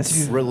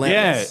 Relentless. Yeah,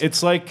 Relentless.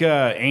 it's like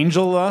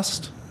angel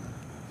lust,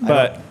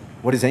 but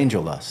What is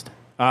angel lust?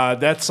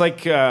 that's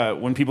like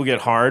when people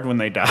get hard when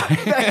they die.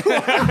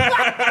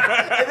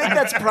 I think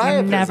that's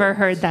priapism. Never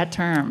heard that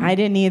term. I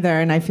didn't either,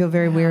 and I feel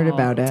very weird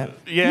about it.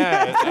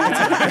 Yeah.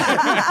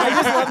 I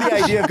just love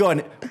the idea of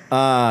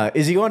going,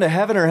 is he going to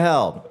heaven or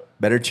hell?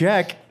 Better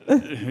check.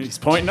 He's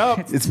pointing up.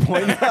 It's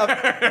pointing up.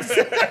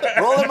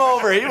 Roll him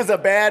over. He was a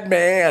bad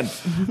man.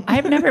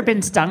 I've never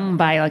been stung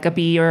by like a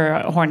bee or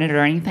a hornet or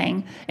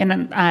anything. And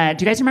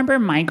do you guys remember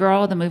My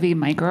Girl, the movie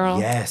My Girl?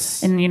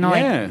 Yes. And you know,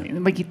 Yeah.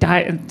 like he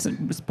died.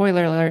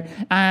 Spoiler alert.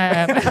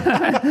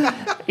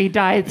 He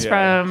died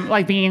from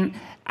like being.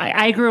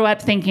 I grew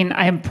up thinking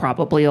I'm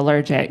probably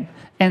allergic.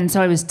 And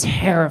so I was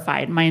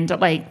terrified.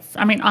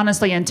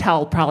 Honestly,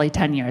 until probably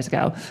 10 years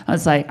ago, I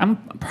was like, I'm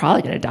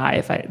probably gonna die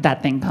if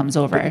that thing comes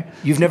over.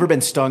 You've never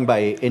been stung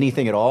by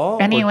anything at all?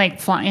 Any Or-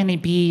 any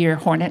bee or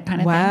hornet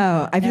kind of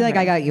Wow, thing. I feel like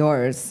I got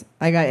yours.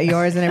 I got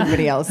yours and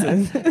everybody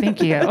else's.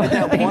 Thank you.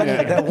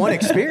 that one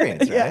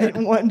experience, right? Yeah,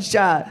 in one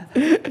shot.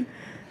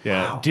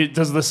 Yeah.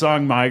 Does the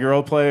song "My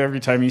Girl" play every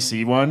time you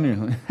see one? You're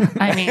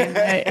like, I mean,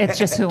 it's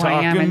just who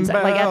I am. And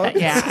Talking about-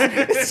 yeah.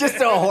 It's just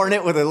a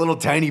hornet with a little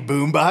tiny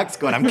boombox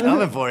going, I'm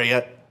coming for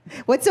you.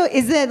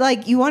 Is it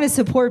like you want to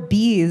support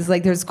bees?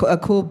 Like there's a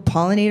cool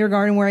pollinator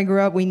garden where I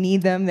grew up. We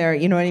need them there.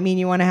 You know what I mean?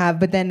 You want to have,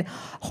 but then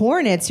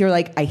hornets, you're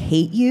like, I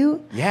hate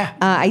you. Yeah.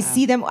 I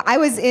see them. I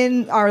was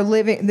in our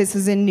this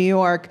was in New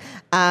York.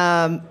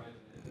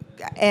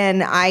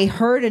 And I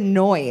heard a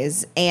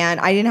noise, and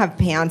I didn't have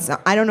pants.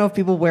 I don't know if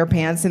people wear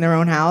pants in their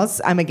own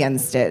house. I'm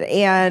against it.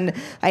 And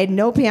I had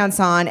no pants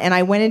on, and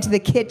I went into the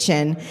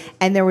kitchen,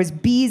 and there was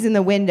bees in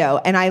the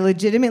window, and I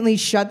legitimately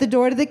shut the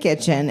door to the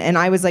kitchen, and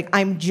I was like,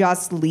 I'm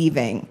just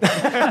leaving.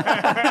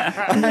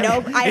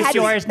 Nope. It's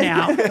yours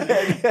now.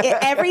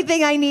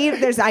 Everything I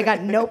need, I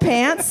got no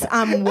pants.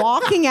 I'm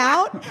walking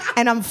out,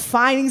 and I'm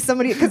finding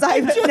somebody, because I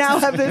now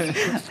have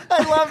this.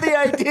 I love the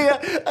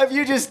idea of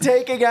you just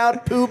taking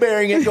out Pooh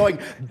Bearing and going,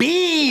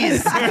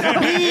 bees!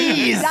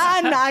 Bees!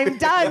 I'm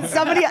done.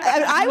 Somebody,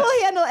 I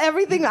will handle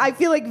everything. I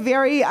feel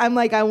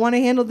like I want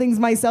to handle things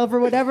myself or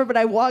whatever, but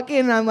I walk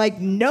in and I'm like,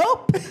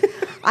 nope.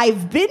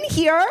 I've been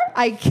here.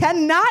 I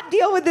cannot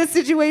deal with this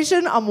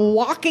situation. I'm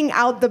walking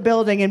out the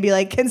building and be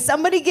like, can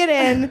somebody get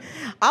in?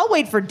 I'll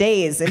wait for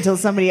days until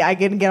I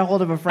can get a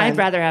hold of a friend. I'd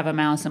rather have a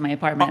mouse in my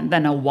apartment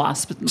than a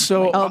wasp.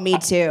 so Oh, me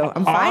too.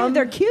 I'm fine.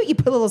 They're cute. You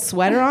put a little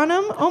sweater on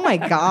them. Oh my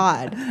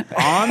God.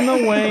 on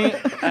the way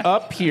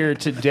up here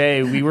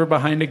today, we were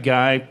behind a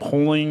guy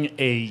pulling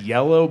a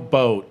yellow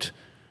boat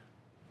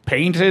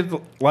painted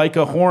like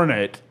a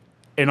hornet.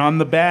 And on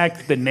the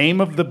back, the name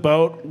of the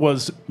boat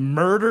was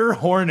Murder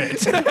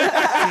Hornet.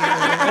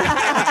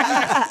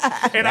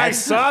 And I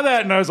saw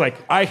that and I was like,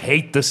 I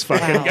hate this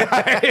fucking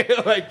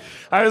guy.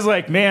 I was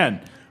like, man,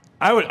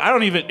 I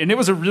don't even, and it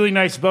was a really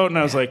nice boat. And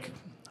I was like,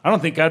 I don't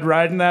think I'd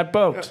ride in that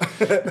boat.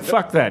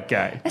 Fuck that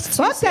guy.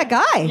 Fuck that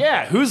guy.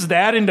 Yeah, who's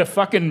that into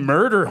fucking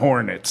murder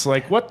hornets?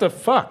 Like, what the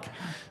fuck?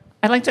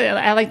 I like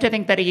to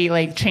think that he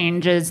like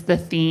changes the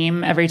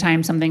theme every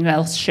time something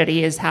else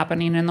shitty is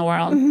happening in the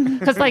world.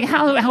 Because like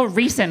how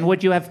recent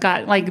would you have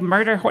got like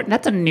murder?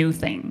 That's a new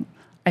thing.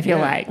 I feel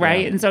like,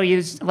 right? And so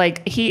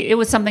it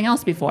was something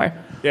else before.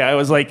 Yeah, it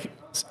was like,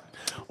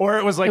 or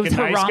it was like a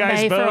nice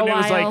guy's boat, and it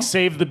was like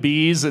save the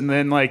bees, and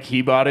then like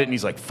he bought it, and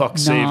he's like, fuck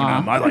saving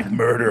them. I like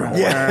murder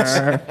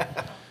hornets.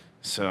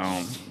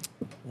 So,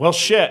 well,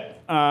 shit.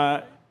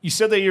 You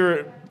said that you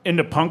were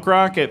into punk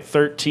rock at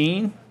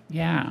 13.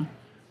 Yeah.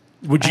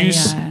 Would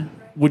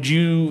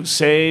you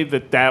say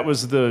that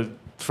was the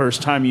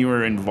first time you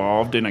were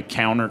involved in a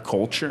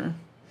counterculture?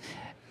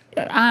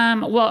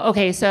 Well,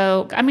 okay,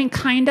 so I mean,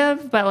 kind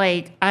of, but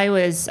like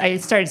I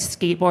started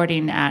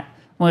skateboarding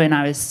when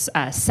I was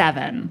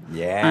 7.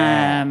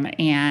 Yeah.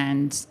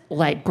 And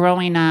like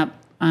growing up,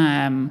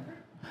 I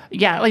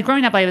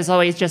was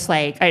always just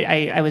like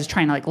I was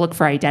trying to like look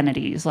for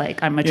identities.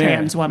 Like I'm a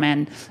trans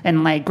woman,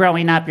 and like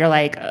growing up, you're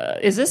like,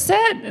 is this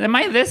it? Am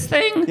I this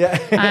thing? Yeah.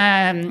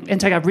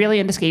 And so I got really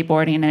into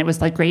skateboarding, and it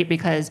was like great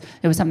because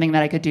it was something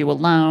that I could do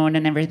alone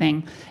and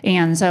everything.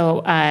 And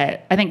so I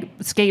think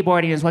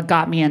skateboarding is what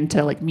got me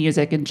into like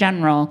music in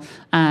general.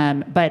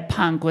 But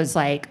punk was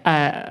like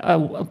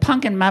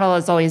punk and metal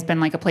has always been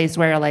like a place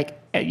where like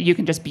you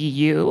can just be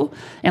you,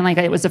 and like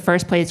it was the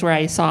first place where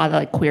I saw that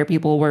like queer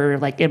people were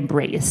like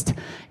embraced,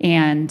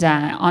 and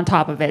on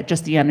top of it,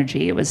 just the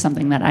energy. It was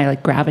something that I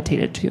like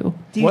gravitated to.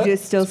 Do you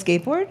just still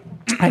skateboard?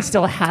 I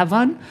still have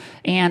one,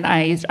 and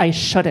I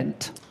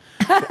shouldn't.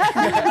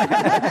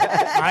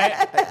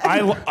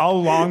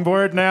 I'll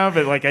longboard now,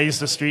 but like I used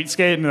to street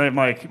skate, and I'm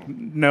like,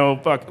 no,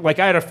 fuck. Like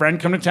I had a friend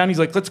come to town. He's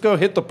like, let's go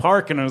hit the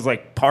park, and I was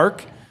like,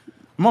 park?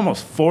 I'm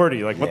almost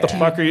 40. Like, what the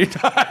fuck are you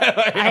talking?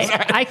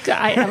 I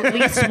at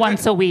least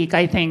once a week,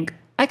 I think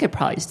I could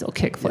probably still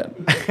kickflip.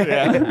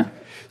 Yeah.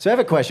 So I have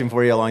a question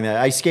for you along that.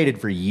 I skated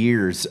for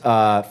years.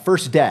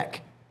 First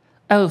deck.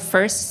 Oh,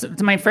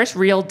 my first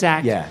real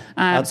deck. Yeah.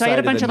 So I had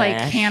a bunch of like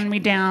Nash.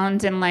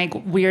 hand-me-downs and like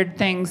weird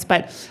things,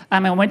 but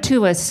I went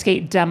to a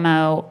skate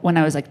demo when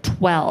I was like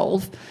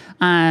 12.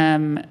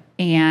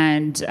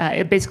 And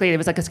it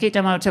was like a skate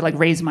demo to like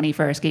raise money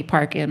for a skate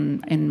park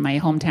in my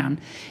hometown.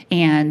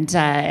 And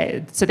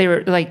so they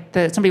were like,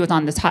 somebody was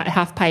on this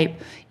half pipe,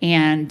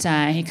 and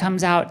he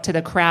comes out to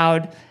the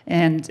crowd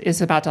and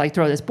is about to like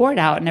throw this board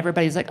out, and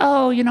everybody's like,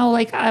 oh,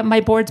 like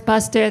my board's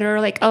busted, or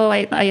like, oh,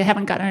 I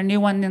haven't gotten a new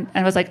one. And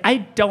I was like, I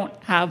don't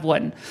have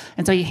one.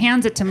 And so he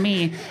hands it to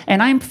me,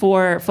 and I'm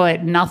 4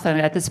 foot nothing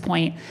at this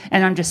point,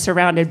 and I'm just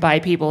surrounded by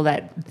people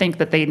that think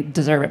that they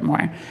deserve it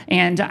more.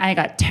 And I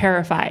got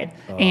terrified.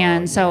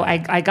 And so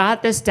I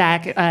got this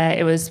deck.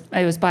 It was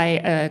by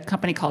a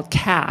company called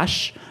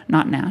Cash,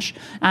 not Nash.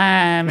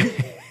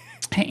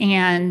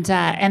 And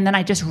then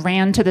I just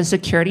ran to the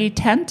security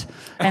tent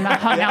and I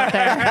hung out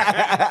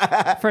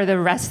there for the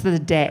rest of the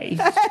day.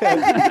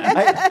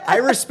 I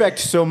respect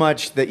so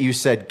much that you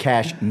said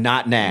Cash,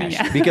 not Nash,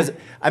 because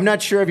I'm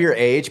not sure of your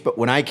age, but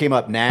when I came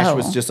up, Nash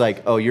was just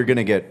like, oh, you're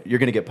gonna get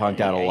punked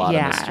out a lot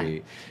on the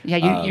street.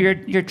 Yeah,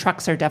 your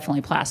trucks are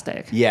definitely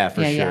plastic. Yeah,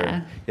 for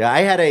sure. Yeah,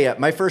 I had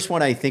my first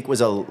one I think was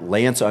a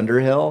Lance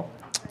Underhill.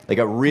 Like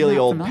a really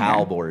old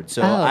PAL board.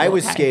 So I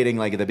was skating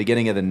like at the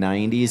beginning of the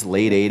 90s,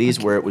 late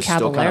 80s, where it was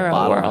still kind of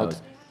bottom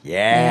nose.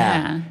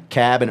 Yeah.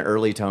 Cab and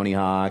early Tony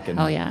Hawk. And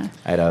I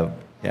had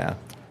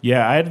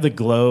I had the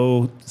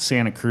Glow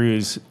Santa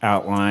Cruz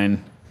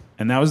outline,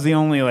 and that was the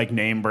only like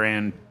name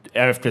brand.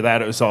 After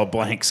that, it was all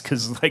blanks,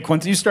 because like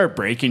once you start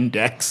breaking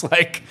decks,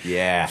 like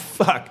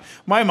fuck.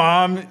 My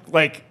mom,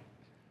 like,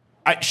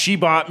 she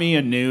bought me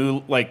a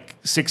new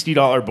like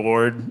 $60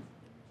 board,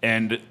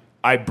 and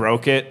I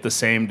broke it the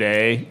same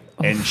day,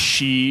 and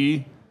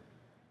she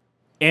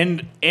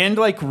and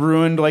like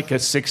ruined like a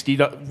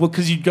 $60. Well,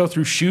 because you'd go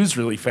through shoes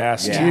really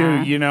fast too,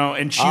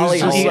 And she was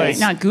just like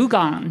not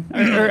Goo-Gon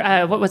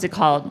or what was it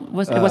called? It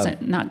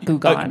wasn't not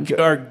Goo-Gon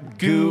or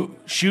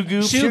Shoe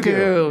Goo. Shoe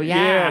Goo,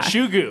 yeah,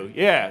 Shoe Goo,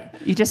 yeah.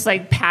 You just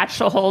like patch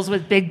the holes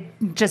with big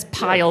just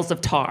piles of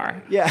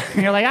tar. Yeah,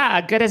 and you're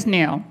like good as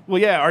new. Well,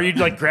 yeah. Or you'd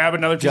like grab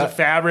another piece of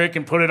fabric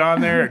and put it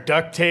on there, or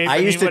duct tape. I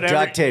used to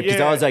duct tape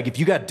because I was like, if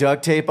you got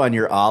duct tape on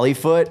your ollie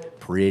foot,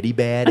 pretty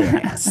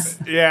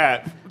badass.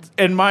 Yeah.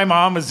 And my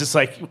mom was just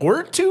like,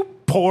 we're too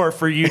poor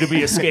for you to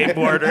be a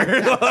skateboarder.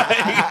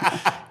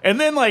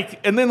 And then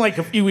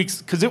a few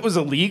weeks, because it was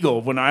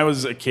illegal when I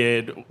was a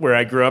kid, where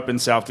I grew up in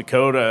South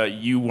Dakota,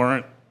 you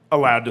weren't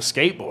allowed to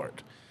skateboard.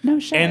 No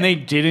shit. And they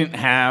didn't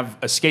have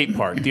a skate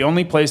park. The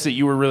only place that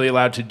you were really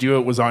allowed to do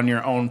it was on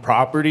your own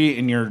property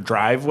in your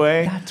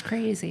driveway. That's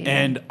crazy.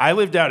 And I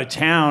lived out of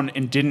town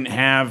and didn't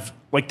have,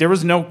 like, there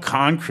was no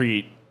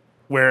concrete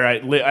where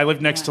I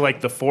lived next to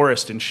like the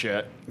forest and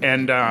shit.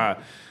 And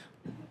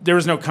there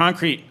was no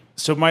concrete.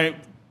 So my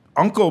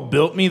uncle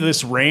built me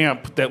this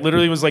ramp that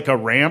literally was like a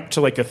ramp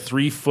to like a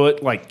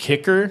 3-foot like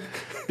kicker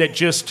that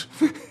just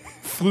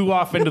flew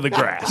off into the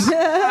grass.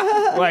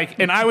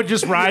 And I would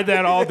just ride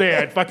that all day.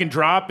 I'd fucking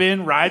drop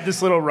in, ride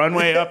this little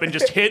runway up, and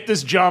just hit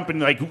this jump and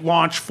like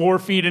launch 4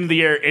 feet into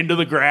the air into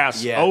the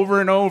grass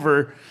over and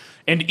over.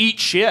 and eat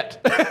shit.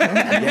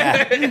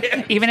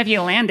 Yeah. Even if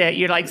you land it,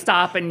 you'd like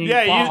stop and you'd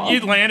fall.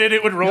 You'd land it,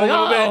 it would roll a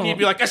little bit, and you'd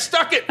be like, I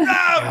stuck it!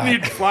 Ah! And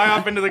you'd fly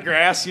off into the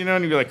grass, and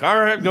you'd be like, all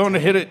right, I'm going to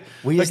hit it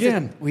We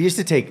used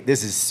to take,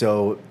 this is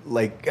so,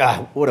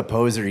 what a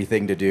posery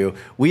thing to do.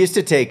 We used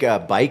to take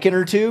bike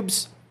inner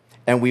tubes,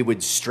 and we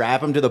would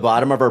strap them to the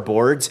bottom of our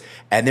boards,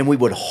 and then we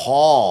would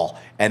haul,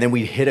 and then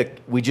we'd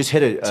just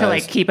hit a... to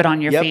like keep it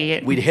on your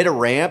feet. We'd hit a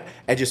ramp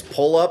and just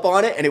pull up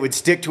on it, and it would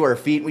stick to our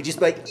feet, and we'd just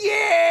be like,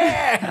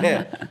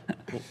 yeah!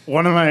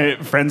 One of my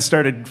friends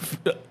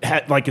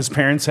his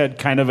parents had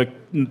kind of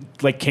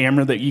a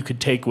camera that you could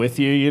take with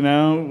you,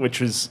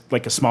 which was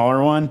like a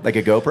smaller one. Like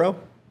a GoPro?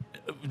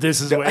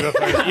 This is way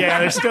before. Yeah,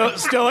 there's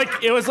still like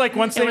it was like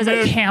once they moved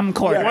a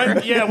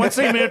camcorder. Once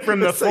they moved from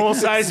the full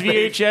size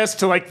VHS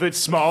to like the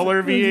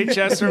smaller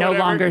VHS or no whatever.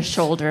 longer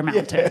shoulder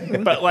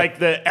mounted. But like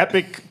the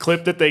epic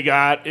clip that they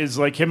got is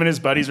like him and his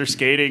buddies are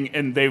skating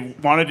and they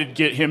wanted to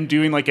get him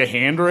doing like a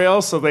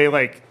handrail, so they're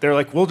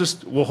like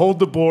we'll hold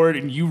the board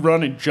and you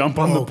run and jump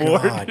on the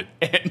board. God.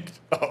 And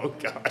oh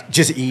god.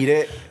 Just eat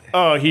it?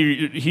 Oh,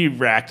 he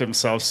racked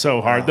himself so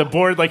hard. The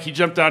board, like he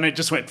jumped on it,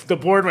 the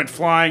board went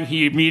flying.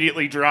 He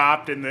immediately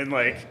dropped, and then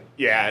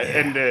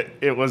and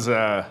it was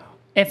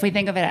If we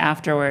think of it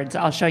afterwards,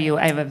 I'll show you.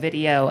 I have a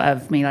video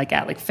of me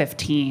at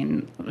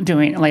 15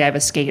 doing I have a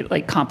skate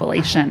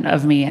compilation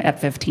of me at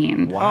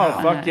 15.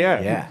 Wow, fuck yeah.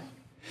 Yeah.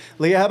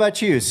 Leah, how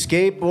about you?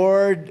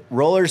 Skateboard,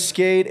 roller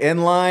skate,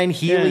 inline,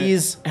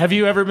 Heelys? Yeah. Have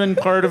you ever been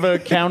part of a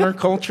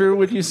counterculture,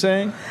 would you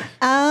say?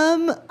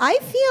 I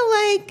feel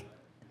like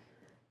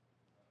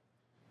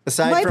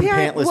Aside from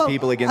pantless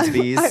people against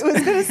bees. I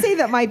was going to say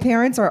that my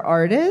parents are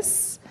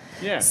artists.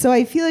 Yeah. So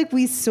I feel like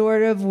we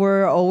sort of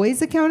were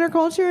always a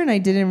counterculture, and I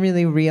didn't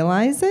really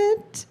realize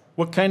it.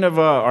 What kind of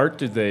art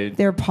did they?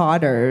 They're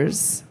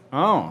potters.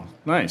 Oh,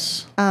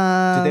 nice. Did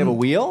they have a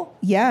wheel?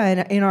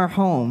 Yeah, in our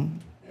home.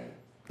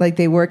 Like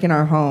they work in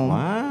our home.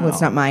 Wow. Well, it's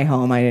not my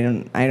home. I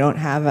don't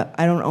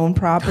own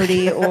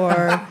property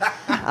or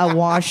a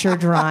washer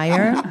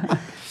dryer.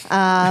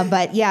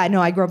 But yeah,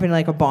 no, I grew up in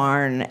a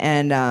barn,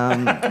 and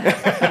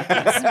that's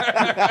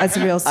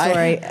a real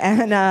story.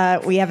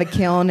 And we have a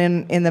kiln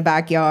in the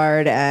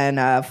backyard and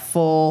a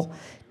full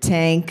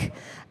tank.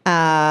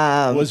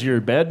 Was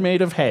your bed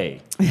made of hay?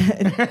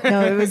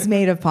 No, it was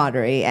made of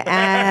pottery.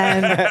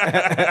 And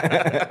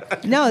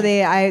no,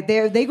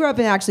 they grew up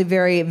in actually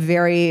very,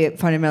 very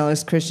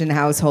fundamentalist Christian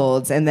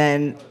households, and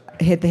then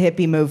hit the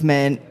hippie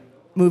movement.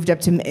 Moved up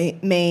to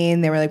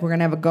Maine. They were like, we're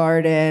gonna have a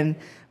garden.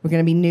 We're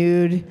gonna be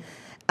nude.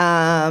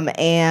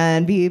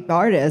 And be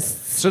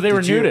artists. So they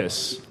were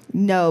nudists?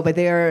 No, but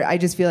I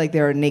just feel like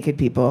they were naked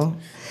people.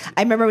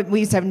 I remember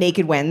we used to have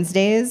Naked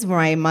Wednesdays where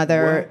my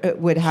mother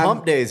would have...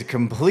 Hump Day is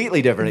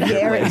completely different.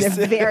 Very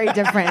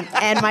different.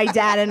 And my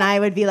dad and I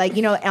would be like,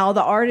 all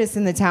the artists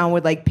in the town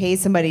would pay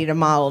somebody to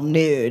model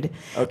nude.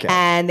 Okay.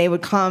 And they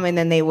would come and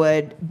then they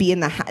would be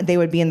in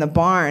the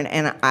barn.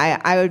 And I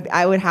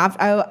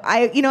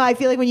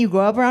feel like when you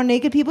grow up around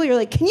naked people, you're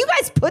like, can you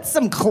guys put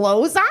some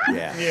clothes on?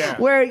 Yeah.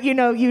 Where,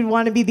 you'd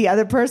want to be the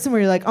other person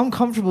where you're like, I'm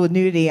comfortable with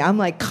nudity. I'm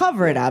like,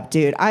 cover it up,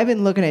 dude. I've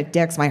been looking at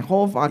dicks my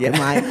whole fucking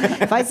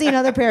life. If I see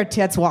another pair of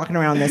tits walking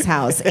around this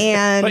house,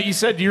 and but you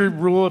said your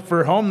rule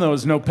for home though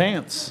is no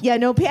pants. Yeah,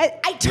 no pants.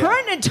 I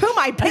turned into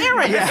my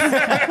parents.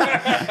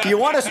 Yeah. Do you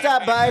want to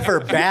stop by for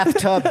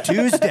Bathtub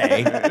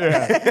Tuesday?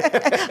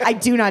 I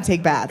do not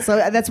take baths, so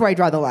that's where I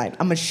draw the line.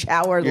 I'm a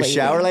shower lady. You're a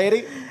shower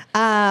lady?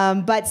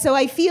 But so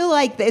I feel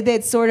like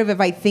that sort of,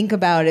 if I think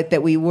about it,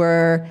 that we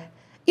were,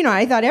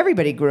 I thought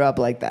everybody grew up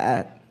like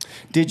that.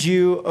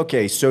 You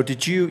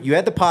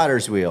had the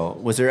potter's wheel.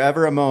 Was there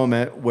ever a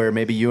moment where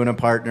maybe you and a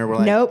partner were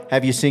like, Nope.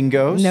 Have you seen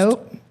Ghost?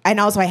 Nope. And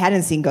also I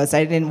hadn't seen Ghost.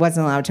 Wasn't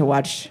allowed to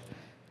watch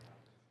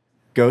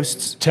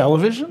Ghosts?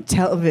 Television.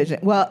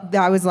 Well,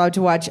 I was allowed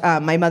to watch.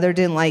 My mother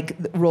didn't like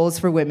roles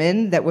for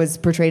women that was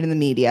portrayed in the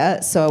media,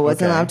 so I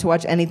wasn't allowed to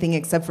watch anything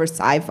except for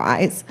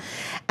sci-fis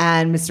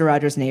and Mr.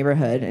 Rogers'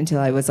 Neighborhood until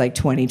I was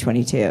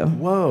 22.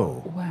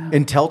 Whoa. Wow.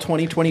 Until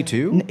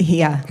 2022?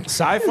 Yeah.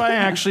 Sci-fi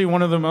actually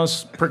one of the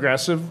most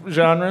progressive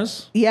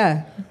genres.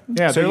 Yeah.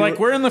 Yeah, So they're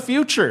we're in the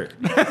future.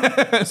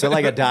 So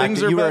like a doctor,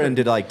 Things are you were better.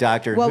 into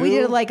Doctor Who? Well, we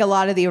did a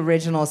lot of the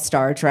original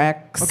Star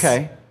Treks.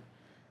 Okay.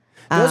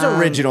 Those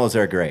originals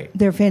are great.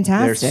 They're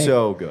fantastic. They're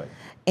so good.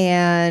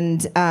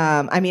 And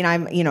I'm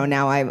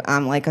now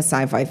I'm like a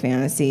sci-fi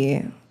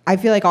fantasy. I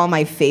feel like all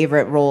my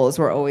favorite roles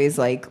were always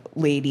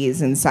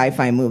ladies in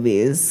sci-fi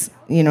movies.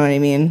 You know what I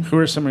mean? Who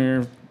are some of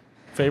your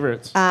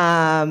favorites?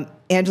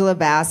 Angela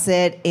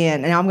Bassett,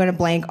 and I'm going to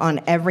blank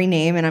on every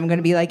name, and I'm going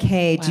to be like,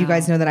 hey, do you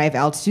guys know that I have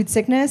altitude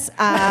sickness?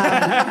 And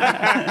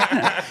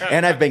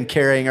I've been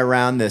carrying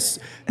around this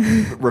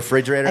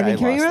refrigerator. I've been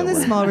carrying around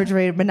this small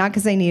refrigerator, but not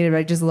because I need it, but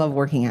I just love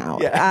working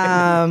out.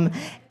 Yeah.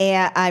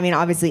 And I mean,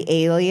 obviously,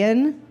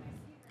 Alien.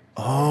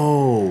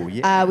 Oh,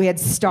 yeah. We had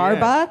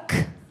Starbuck,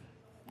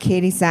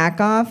 Katie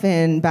Sackhoff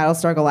in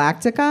Battlestar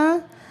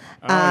Galactica.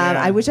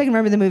 I wish I could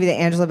remember the movie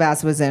that Angela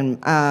Bassett was in.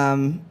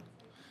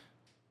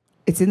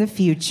 It's in the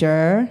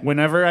future.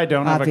 Whenever I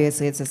don't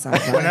Obviously, it's a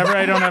sci-fi. Whenever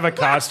I don't have a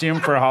costume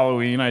for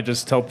Halloween, I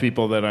just tell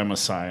people that I'm a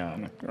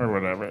scion or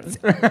whatever.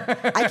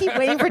 I keep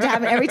waiting for it to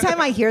happen. Every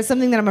time I hear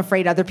something that I'm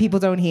afraid other people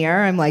don't hear,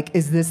 I'm like,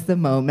 is this the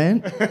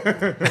moment?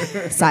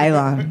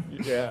 Cylon.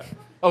 Yeah.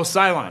 Oh,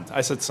 Cylon.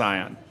 I said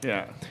Scion.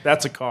 Yeah.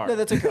 That's a car. No,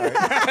 that's a car.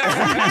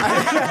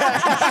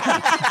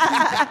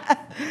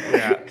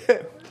 Yeah.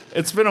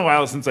 It's been a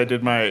while since I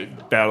did my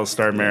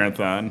Battlestar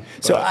marathon.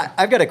 So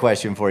I've got a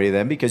question for you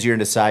then, because you're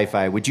into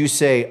sci-fi. Would you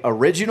say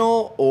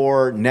original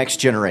or next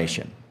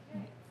generation?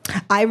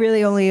 I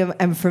really only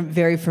am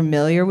very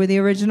familiar with the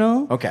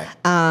original. Okay.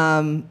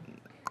 I'm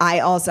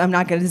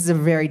not going to, this is a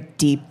very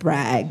deep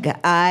brag.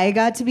 I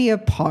got to be a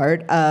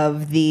part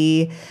of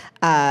the,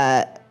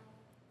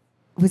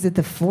 was it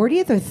the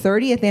 40th or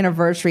 30th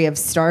anniversary of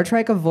Star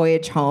Trek: A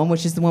Voyage Home,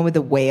 which is the one with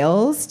the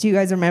whales? Do you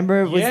guys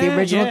remember? It was the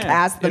original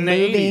cast of the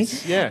movie.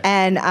 80s, yeah.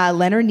 And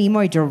Leonard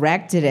Nimoy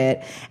directed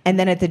it. And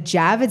then at the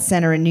Javits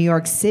Center in New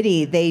York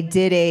City, they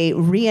did a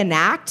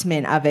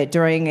reenactment of it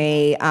during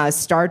a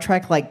Star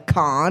Trek like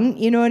con,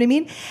 you know what I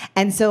mean?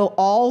 And so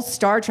all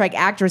Star Trek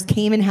actors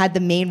came and had the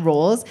main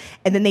roles.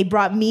 And then they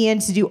brought me in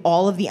to do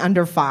all of the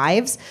under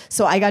fives.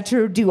 So I got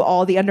to do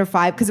all the under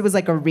five because it was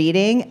like a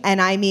reading.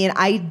 And I mean,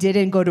 I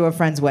didn't go to a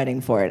friend's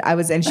wedding for it.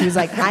 And she was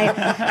like,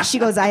 she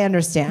goes, I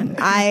understand.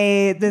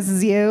 This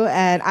is you.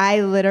 And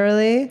I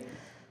literally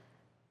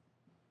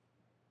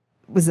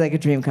was like a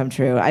dream come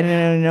true. I don't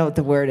even know what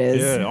the word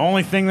is. Yeah, the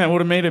only thing that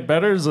would have made it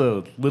better is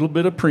a little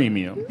bit of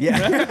premium.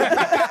 Yeah.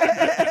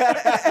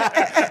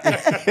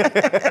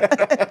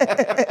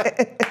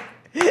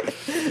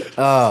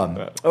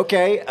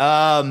 Okay.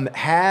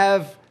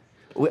 I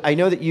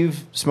know that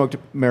you've smoked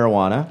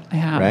marijuana. I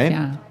have, right?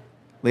 yeah.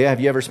 Leah,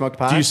 have you ever smoked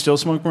pot? Do you still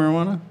smoke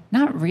marijuana?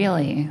 Not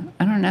really.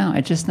 I don't know.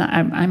 It's just not.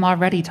 I'm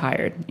already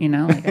tired. You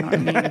know, like I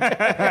don't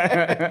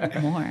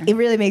need more. It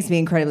really makes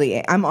me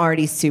I'm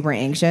already super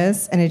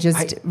anxious, and it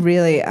just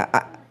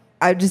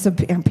I'm just a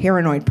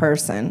paranoid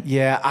person.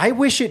 Yeah, I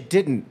wish it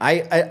didn't.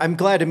 I'm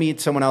glad to meet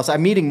someone else.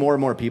 I'm meeting more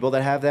and more people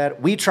that have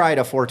that. We tried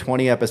a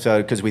 420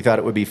 episode because we thought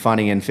it would be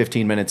funny, and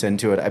 15 minutes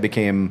into it, I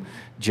became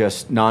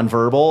just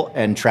nonverbal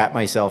and trapped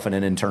myself in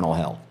an internal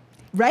hell.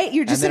 Right?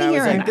 You're just And then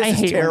sitting I was here like, and this is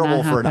hate when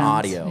terrible that for an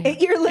happens. audio.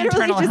 you're literally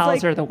Internal just hells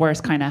like, are the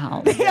worst kind of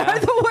hell. they are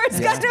the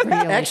worst kind of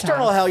hell. Really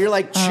External tough. hell, you're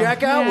like,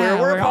 check out where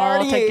we're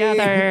all partying.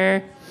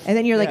 together. And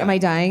then you're like, Yeah. am I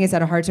dying? Is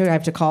that a heart attack? I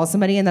have to call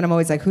somebody. And then I'm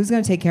always like, who's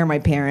going to take care of my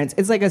parents?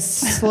 It's like a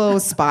slow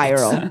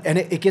spiral. And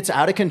it gets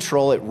out of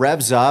control. It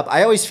revs up.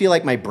 I always feel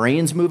like my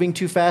brain's moving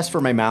too fast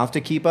for my mouth to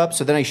keep up.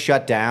 So then I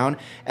shut down.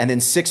 And then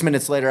 6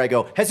 minutes later, I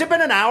go, has it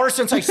been an hour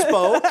since I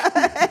spoke?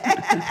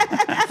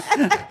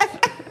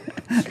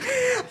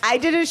 I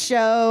did a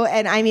show,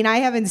 and I mean, I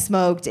haven't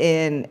smoked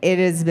it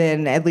has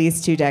been at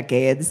least 2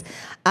 decades.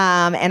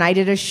 And I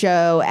did a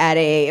show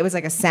it was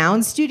like a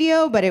sound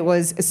studio, but it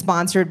was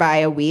sponsored by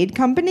a weed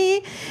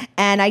company.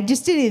 And I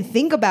just didn't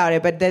think about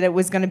it, but that it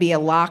was going to be a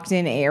locked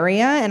in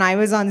area. And I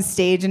was on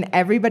stage and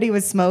everybody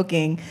was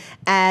smoking.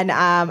 And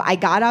I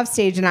got off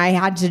stage and I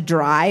had to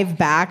drive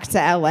back to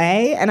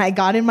LA, and I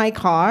got in my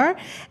car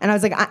and I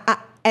was like,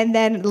 and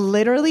then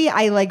literally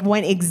I like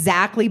went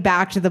exactly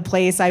back to the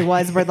place I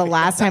was where the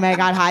last time I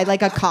got high,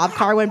 like a cop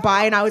car went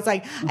by and I was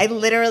like, I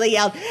literally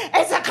yelled,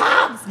 it's the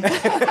cops!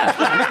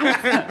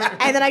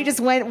 And then I just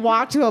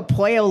walked to a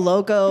Pollo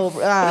Loco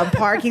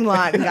parking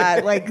lot and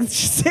got like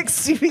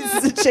 60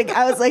 pieces of chicken.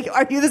 I was like,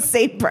 are you the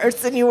same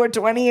person you were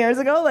 20 years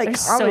ago? Like,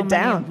 There's calm so it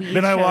down. many weed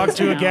Then I walked shows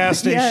to a now. gas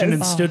station Yes.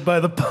 and stood by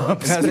the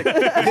pumps.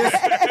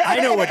 I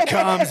know what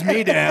calms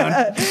me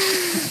down.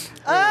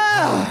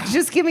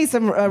 Just give me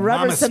some rubber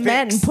Mama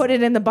cement Spix. and put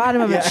it in the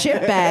bottom of a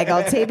chip bag.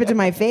 I'll tape it to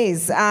my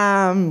face.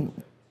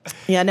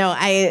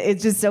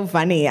 It's just so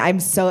funny.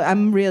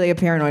 I'm really a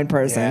paranoid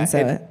person. Yeah,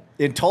 So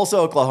in Tulsa,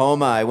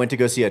 Oklahoma, I went to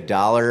go see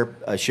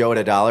a show at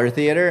a dollar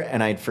theater,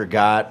 and I'd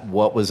forgot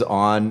what was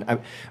on. I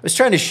was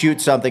trying to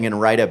shoot something and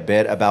write a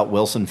bit about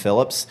Wilson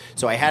Phillips,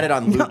 so I had it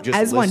on loop, just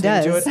as one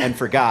listening to does. it, and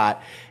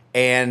forgot.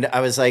 And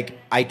I was like,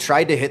 I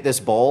tried to hit this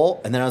bowl,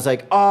 and then I was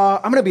like,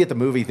 I'm going to be at the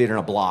movie theater in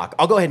a block.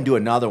 I'll go ahead and do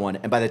another one.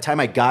 And by the time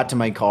I got to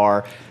my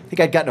car, I think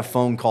I'd gotten a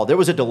phone call. There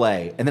was a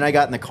delay. And then I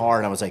got in the car,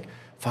 and I was like,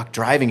 fuck,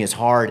 driving is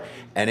hard.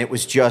 And it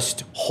was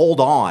just, hold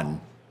on.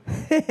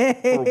 For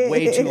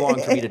way too long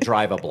for me to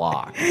drive a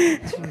block.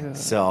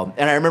 So,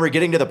 and I remember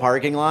getting to the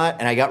parking lot,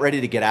 and I got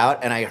ready to get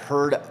out, and I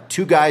heard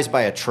 2 guys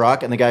by a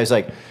truck, and the guy's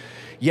like,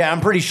 yeah,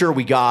 I'm pretty sure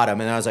we got him.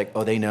 And I was like,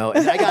 oh, they know.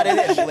 And I got in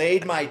and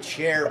laid my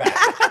chair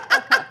back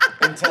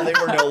until they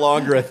were no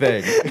longer a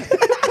thing.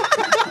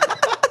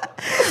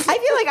 I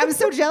feel like I'm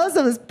so jealous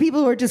of those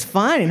people who are just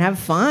fun and have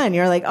fun.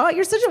 You're like, oh,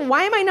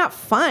 why am I not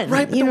fun?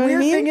 Right, but you know the what I weird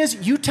mean? thing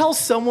is, you tell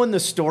someone the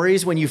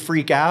stories when you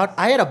freak out.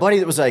 I had a buddy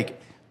that was like,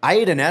 I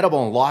ate an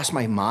edible and lost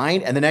my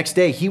mind, and the next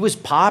day he was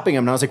popping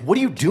them, and I was like, what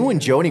are you doing,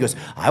 Joe? And he goes,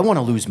 I want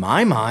to lose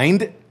my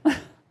mind.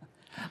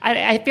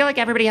 I feel like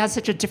everybody has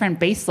such a different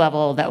base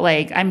level that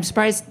like I'm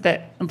surprised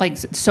that like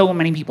so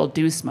many people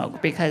do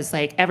smoke, because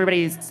like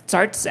everybody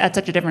starts at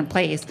such a different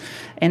place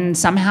and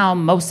somehow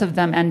most of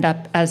them end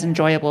up as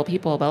enjoyable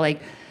people. But like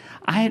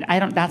I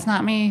don't. That's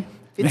not me.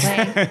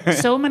 Like,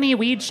 so many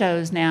weed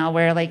shows now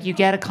where like you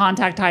get a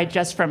contact high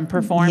just from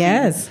performing.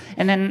 Yes.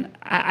 And then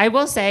I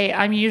will say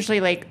I'm usually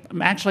like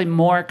I'm actually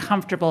more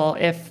comfortable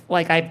if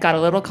like I've got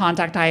a little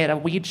contact high at a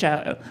weed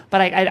show,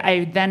 but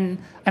I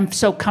then I'm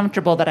so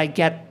comfortable that I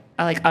get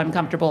like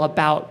uncomfortable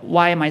about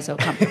why am I so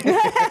comfortable?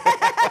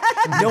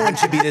 No one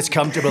should be this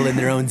comfortable in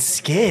their own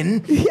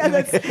skin. Yeah,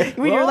 that's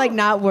when you're like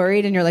not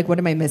worried and you're like, what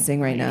am I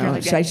missing right now?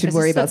 Like, I should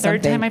worry about This is the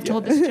third something. time I've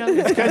told this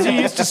joke. Because you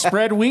used to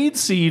spread weed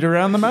seed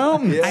around the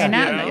mountains. Yeah. I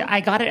know.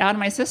 I got it out of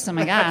my system,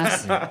 I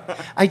guess.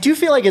 I do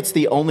feel like it's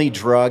the only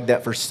drug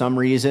that for some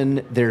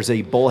reason there's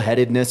a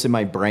bullheadedness in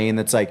my brain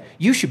that's like,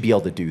 you should be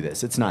able to do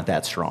this. It's not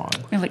that strong.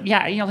 And like,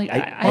 yeah, you know, like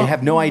I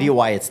have no idea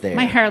why it's there.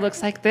 my hair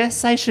looks like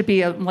this. I should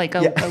be a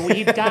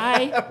weed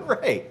guy.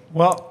 Right.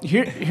 Well,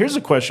 here's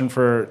a question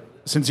for,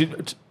 since you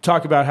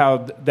talk about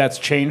how that's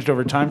changed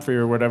over time for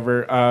you or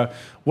whatever,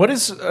 what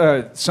is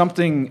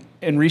something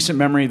in recent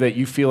memory that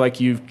you feel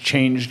like you've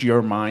changed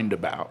your mind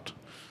about?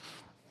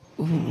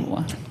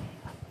 Ooh.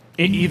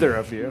 Either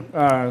of you.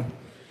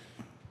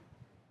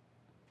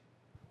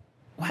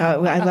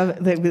 I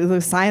love the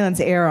silence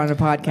air on a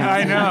podcast.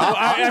 I know.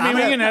 I mean,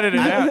 we can edit it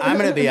out. I'm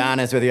going to be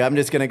honest with you. I'm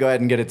just going to go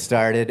ahead and get it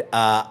started.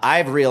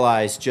 I've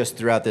realized just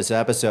throughout this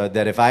episode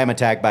that if I am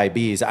attacked by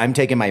bees, I'm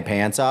taking my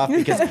pants off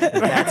because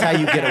that's how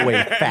you get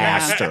away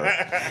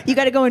faster. You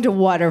got to go into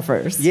water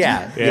first.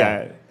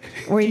 Yeah.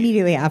 Or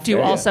immediately after. Do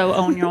you also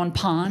own your own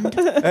pond?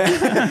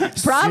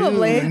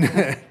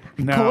 Probably.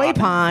 No, Koi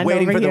pond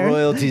Waiting over for here. the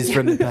royalties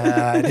from the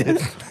pod.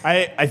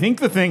 I think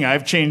the thing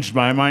I've changed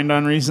my mind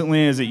on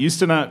recently is it used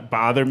to not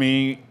bother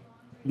me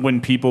when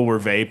people were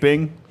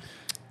vaping,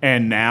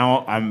 and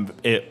now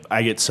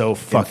I get so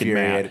fucking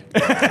mad.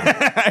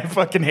 I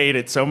fucking hate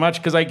it so much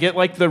because I get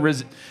like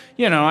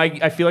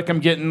I feel like I'm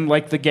getting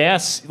like the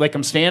gas, like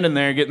I'm standing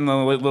there getting the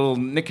little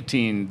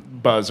nicotine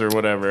buzz or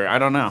whatever. I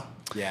don't know.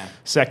 Yeah.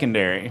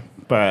 Secondary,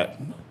 but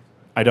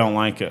I don't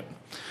like it.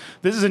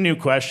 This is a new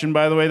question,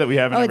 by the way, that we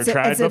haven't ever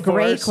tried it's a before.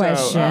 great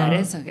question.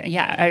 It is.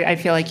 I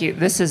feel like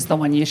this is the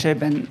one you should have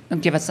been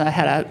give us a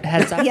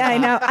heads up. Yeah, I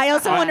know. I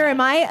also wonder, am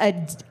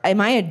I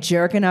a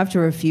jerk enough to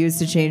refuse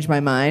to change my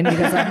mind?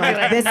 Because I'm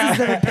like, this is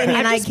the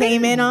opinion I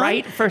came in on.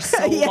 Right for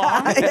so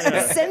long.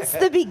 Since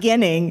the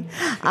beginning,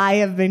 I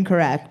have been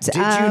correct. Did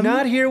you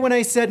not hear when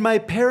I said my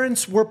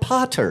parents were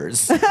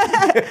potters?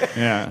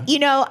 Yeah. You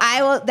know,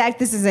 I will.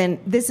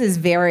 This is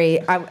very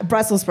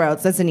Brussels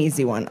sprouts. That's an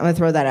easy one. I'm gonna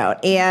throw that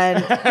out.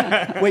 And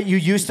Wait, you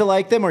used to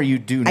like them or you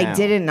do now? I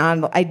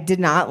did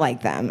not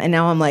like them, and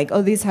now I'm like,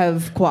 oh, these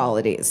have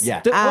qualities.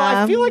 Yeah. Well,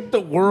 I feel like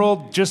the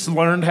world just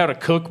learned how to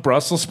cook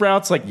Brussels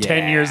sprouts like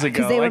 10 years ago.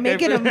 because they were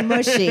making them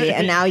mushy,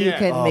 and now you Yeah.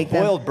 can make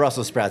them. Boiled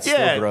Brussels sprouts,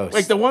 Yeah, still gross.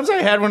 like the ones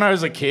I had when I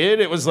was a kid,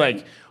 it was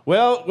like,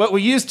 well, what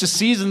we used to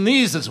season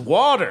these is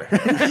water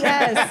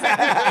Yes.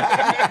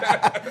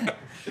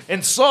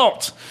 and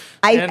salt.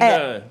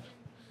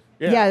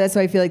 Yeah, that's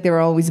why I feel like they were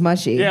always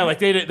mushy. Yeah, like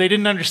they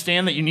didn't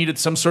understand that you needed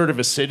some sort of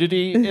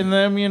acidity in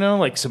them,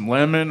 like some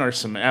lemon or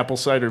some apple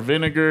cider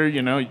vinegar.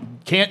 You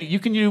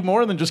can do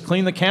more than just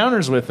clean the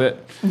counters with it.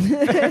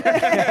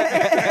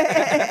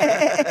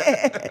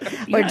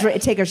 Or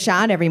take a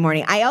shot every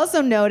morning. I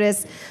also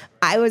noticed.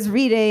 I was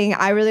reading.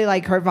 I really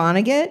like Kurt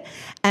Vonnegut,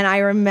 and I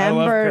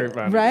remember, Kurt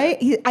Vonnegut.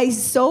 right?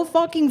 He's so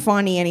fucking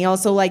funny, and he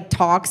also like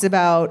talks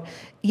about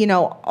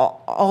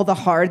all the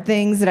hard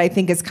things that I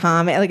think is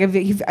comic. Like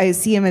I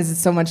see him as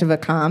so much of a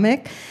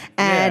comic,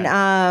 and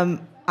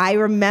I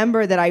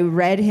remember that I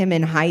read him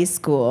in high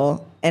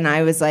school, and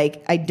I was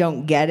like, I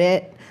don't get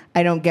it.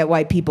 I don't get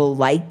why people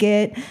like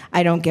it.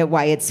 I don't get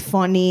why it's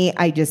funny.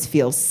 I just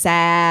feel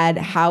sad.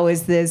 How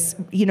is this?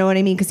 You know what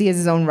I mean? Because he has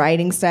his own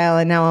writing style.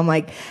 And now I'm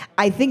like,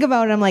 I think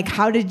about it. I'm like,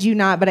 how did you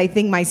not? But I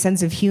think my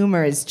sense of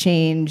humor has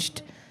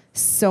changed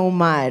so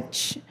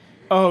much.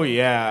 Oh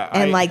yeah,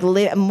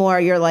 And more,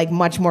 you're like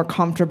much more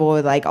comfortable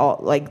with like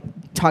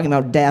talking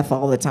about death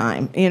all the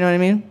time. You know what I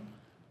mean?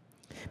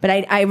 But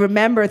I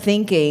remember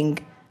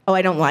thinking, oh,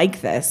 I don't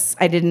like this.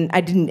 I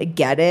didn't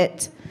get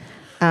it.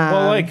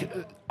 well,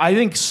 I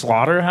think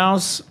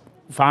Slaughterhouse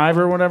 5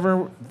 or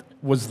whatever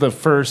was the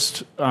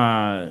first.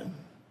 That's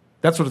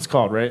what it's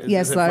called, right?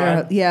 Yeah, Is it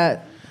Slaughterhouse. 5?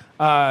 Yeah.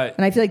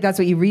 And I feel like that's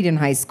what you read in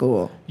high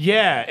school.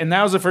 Yeah, and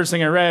that was the first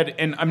thing I read.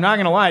 And I'm not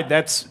gonna lie,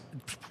 that's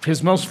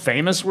his most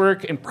famous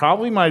work and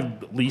probably my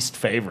least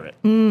favorite.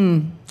 I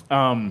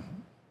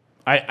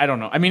don't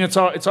know. I mean, it's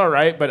all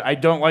right, but I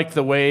don't like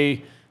the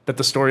way that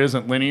the story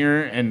isn't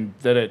linear and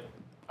that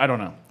I don't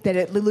know. That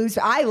it lose.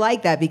 I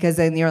like that because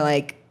then you're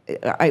like,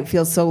 I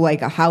feel so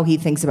like how he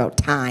thinks about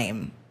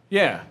time.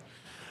 Yeah,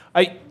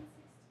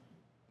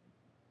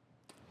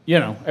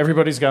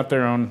 everybody's got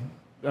their own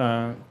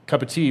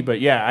cup of tea,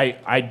 but yeah,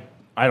 I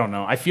don't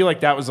know. I feel like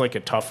that was like a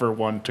tougher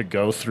one to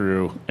go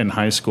through in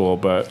high school,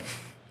 but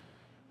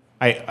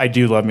I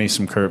do love me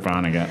some Kurt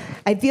Vonnegut.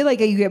 I feel like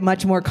you get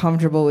much more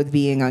comfortable with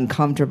being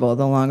uncomfortable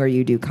the longer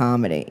you do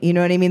comedy. You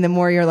know what I mean? The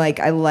more you're like,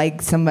 I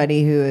like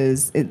somebody who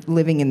is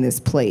living in this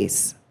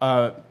place.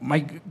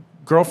 My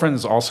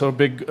girlfriend's also a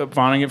big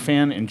Vonnegut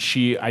fan,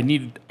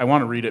 and I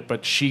want to read it,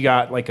 but she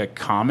got like a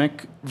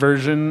comic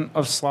version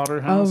of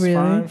Slaughterhouse Oh, really?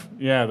 5.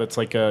 Yeah, that's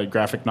like a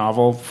graphic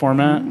novel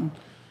format.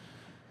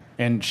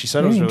 And she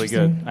said it was Very really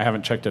good. interesting. I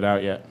haven't checked it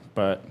out yet,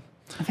 but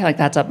I feel like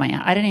that's up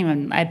my.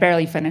 I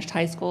barely finished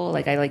high school.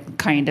 Like I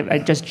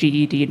just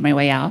GED'd my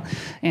way out.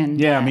 And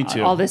Yeah, me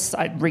too. All this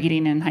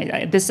reading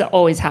and this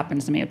always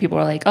happens to me. People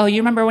are like, "Oh,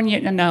 you remember when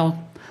you?"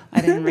 No,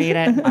 I didn't read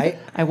it.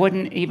 I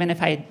wouldn't even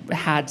if I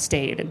had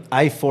stayed.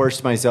 I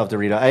forced myself to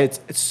read it.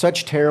 It's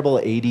such terrible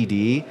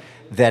ADD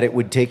that it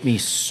would take me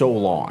so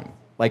long.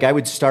 Like I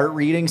would start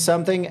reading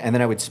something and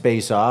then I would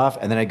space off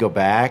and then I'd go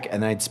back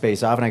and then I'd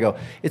space off and I go,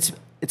 it's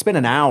been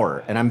an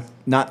hour and I'm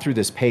not through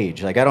this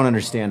page. Like I don't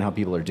understand how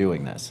people are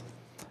doing this.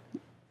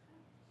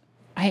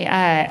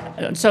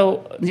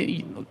 So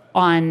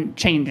on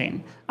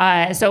changing.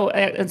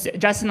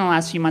 Just in the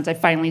last few months, I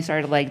finally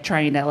started like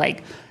trying to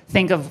like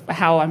think of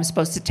how I'm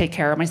supposed to take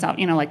care of myself.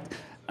 You know, like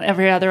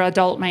every other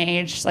adult my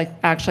age, like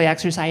actually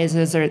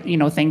exercises or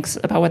thinks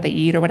about what they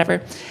eat or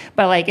whatever.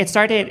 But like it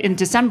started in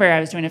December. I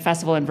was doing a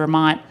festival in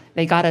Vermont.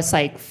 They got us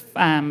like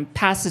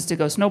passes to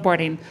go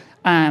snowboarding.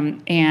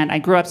 And I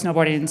grew up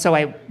snowboarding, and so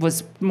I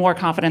was more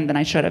confident than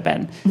I should have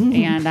been.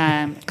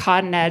 And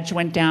Cotton Edge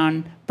went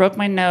down, broke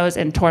my nose,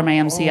 and tore my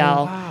MCL.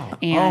 Oh, wow.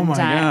 And, Oh, my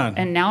God.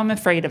 And now I'm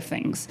afraid of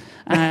things.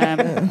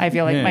 I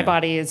feel like my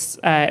body is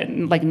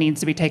needs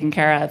to be taken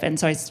care of, and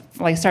so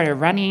I started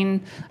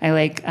running.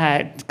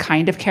 I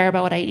kind of care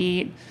about what I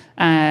eat,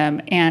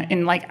 and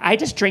I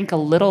just drink a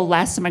little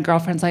less. And my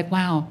girlfriend's like,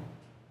 "Wow,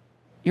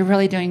 you're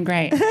really doing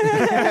great."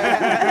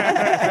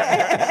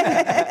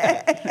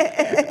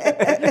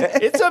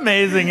 it's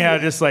amazing how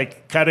just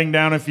like cutting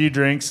down a few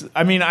drinks.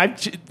 I mean,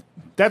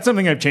 that's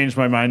something I've changed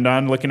my mind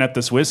on looking at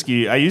this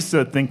whiskey. I used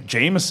to think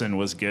Jameson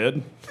was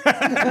good.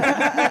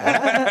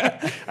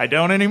 I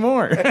don't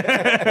anymore.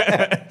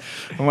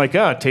 I'm like,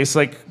 oh, it tastes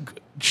like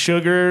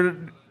sugar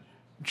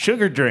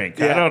drink.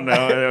 Yeah. I don't know.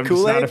 I'm just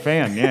Kool-Aid? not a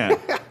fan. Yeah.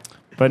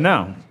 But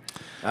no.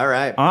 All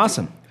right.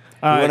 Awesome.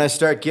 You want to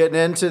start getting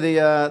into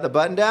the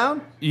button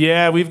down?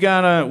 Yeah, we've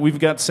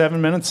got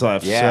 7 minutes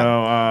left.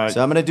 Yeah. So,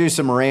 So I'm going to do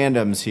some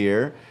randoms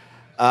here.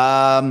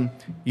 So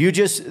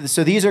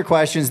these are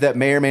questions that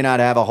may or may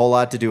not have a whole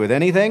lot to do with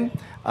anything.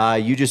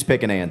 You just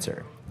pick an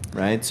answer,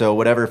 right? So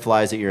whatever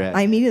flies at your head.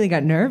 I immediately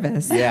got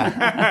nervous.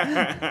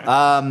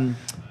 Yeah.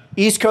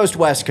 East Coast,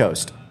 West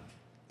Coast.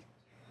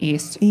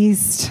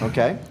 East.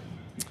 Okay.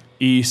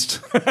 East.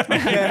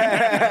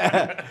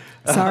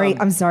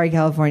 I'm sorry,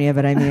 California,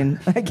 but I mean,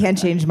 I can't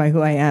change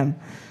who I am.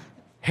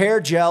 Hair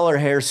gel or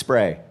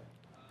hairspray?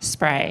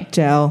 Spray.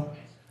 Gel.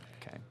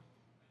 Okay.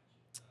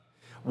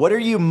 What are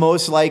you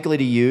most likely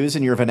to use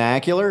in your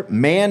vernacular?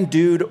 Man,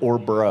 dude, or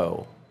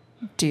bro?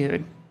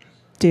 Dude.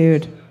 I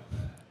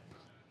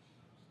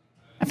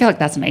feel like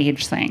that's an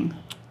age thing.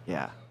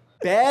 Yeah.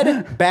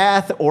 Bed,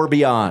 bath, or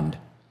beyond?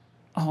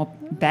 Oh,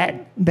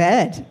 bed.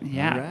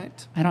 Yeah.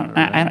 All right.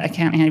 I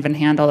can't even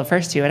handle the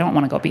first two. I don't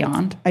want to go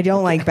beyond. I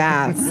don't like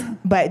baths.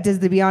 But does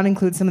the Beyond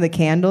include some of the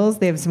candles?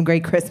 They have some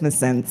great Christmas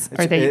scents.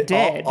 Or they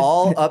did.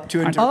 All up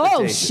to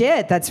interpretation. Oh,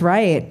 shit. That's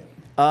right.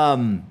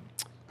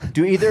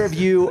 Do either of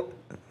you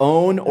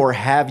own or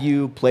have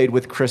you played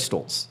with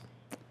crystals?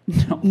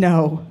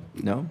 No.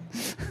 No?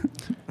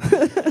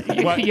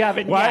 You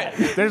haven't yet.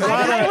 There's a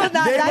lot I will of...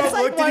 not. They That's both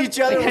like looked at each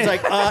other and was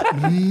like,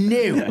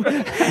 no.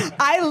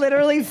 I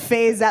literally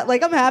phase out.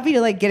 Like, I'm happy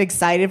to get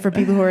excited for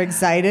people who are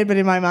excited, but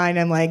in my mind,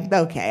 I'm like,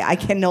 okay, I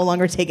can no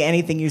longer take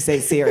anything you say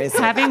seriously.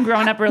 Having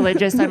grown up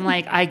religious, I'm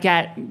like, I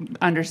get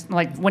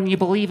when you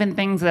believe in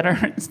things that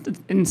are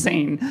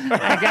insane,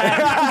 I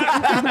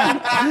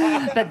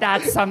get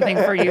that's something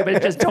for you,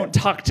 but just don't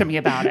talk to me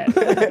about it.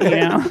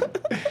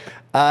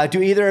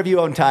 Do either of you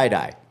own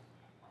tie-dye?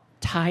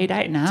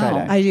 Tie-dye? No.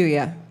 Tie-dye. I do,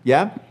 yeah.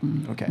 Yeah?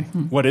 Okay.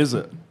 What is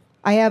it?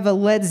 I have a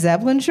Led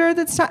Zeppelin shirt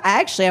that's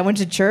actually, I went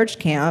to church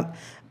camp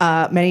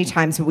many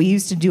times, but we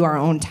used to do our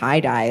own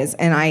tie-dyes,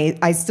 and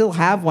I still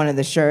have one of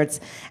the shirts.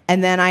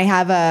 And then I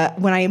have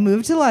when I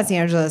moved to Los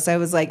Angeles, I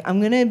was like,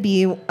 I'm gonna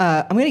get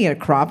a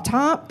crop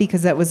top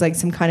because that was like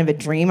some kind of a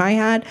dream I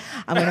had.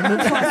 I'm gonna move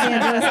to Los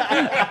Angeles.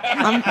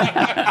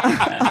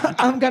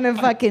 I'm gonna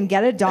fucking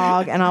get a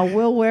dog, and I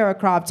will wear a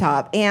crop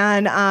top,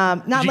 and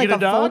not Did you like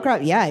get a full dog?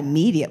 crop. Yeah,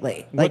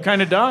 immediately. What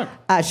kind of dog?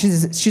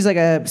 She's like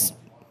a.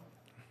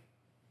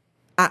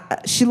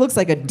 She looks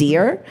like a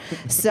deer,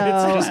 so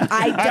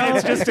I don't.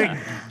 It's just a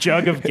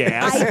jug of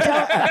gas.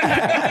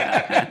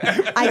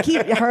 I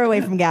keep her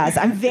away from gas.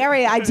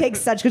 I take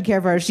such good care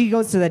of her. She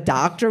goes to the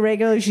doctor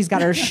regularly. She's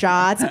got her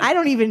shots. I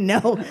don't even know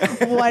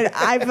what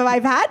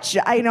I've had. Do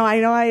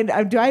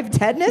I have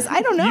tetanus?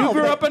 I don't know. You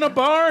grew up in a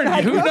barn.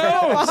 Who knows?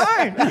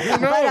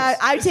 But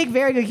I take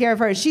very good care of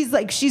her.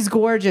 She's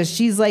gorgeous.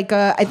 She's like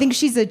I think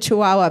she's a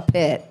Chihuahua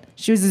pit.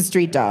 She was a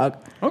street dog.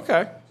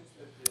 Okay.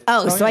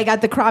 Oh, so I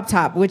got the crop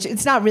top, which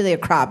it's not really a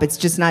crop. It's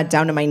just not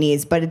down to my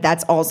knees, but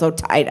that's also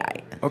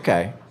tie-dye.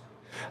 Okay.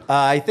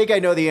 I think I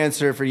know the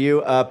answer for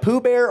you.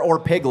 Pooh Bear or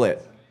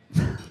Piglet?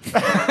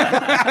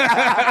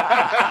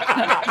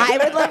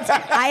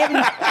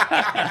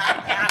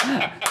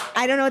 I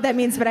I don't know what that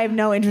means, but I have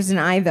no interest in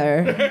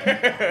either.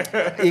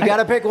 You got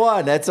to pick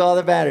one. That's all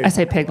that matters. I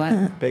say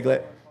piglet.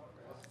 Piglet.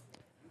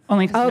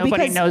 Only because nobody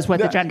because- knows what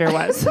the gender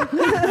was.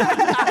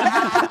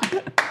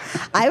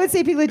 I would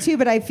say Piglet too,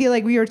 but I feel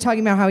like we were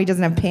talking about how he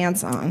doesn't have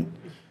pants on.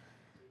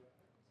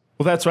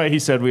 Well, that's why he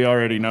said we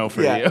already know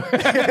for you.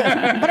 But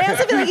I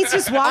also feel like he's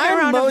just walking I'm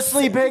around.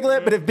 mostly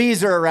Piglet, but if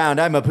bees are around,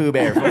 I'm a Pooh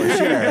Bear for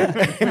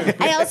sure.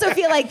 I also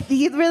feel like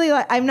he really.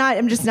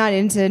 I'm just not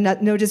into.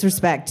 No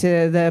disrespect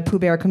to the Pooh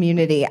Bear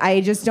community.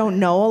 I just don't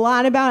know a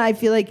lot about it. I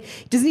feel like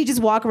doesn't he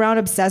just walk around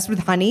obsessed with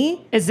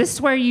honey? Is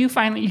this where you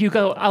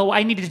go, oh,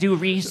 I need to do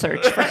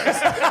research first?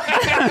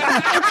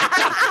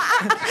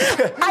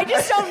 I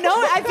just don't know.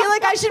 I feel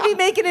like I should be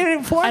making an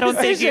informed I don't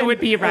decision. think it would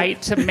be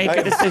right to make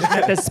a decision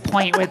at this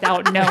point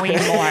without knowing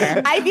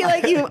more. I feel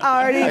like you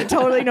already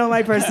totally know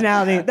my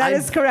personality. That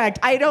is correct.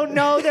 I don't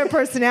know their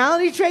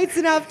personality traits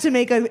enough to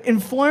make an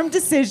informed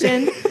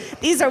decision.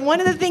 These are one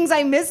of the things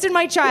I missed in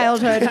my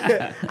childhood.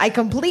 I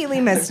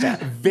completely missed it.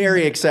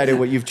 Very excited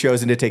what you've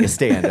chosen to take a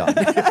stand on.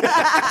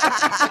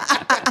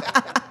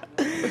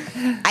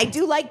 I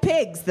do like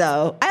pigs,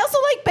 though. I also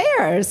like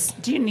bears.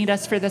 Do you need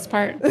us for this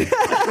part? I'm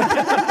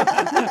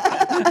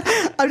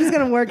just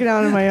going to work it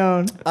out on my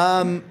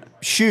own.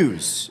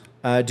 Shoes.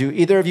 Do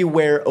either of you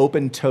wear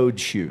open-toed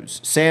shoes?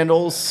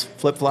 Sandals,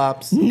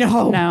 flip-flops?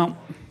 No.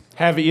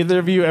 Have either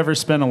of you ever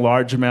spent a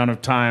large amount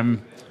of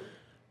time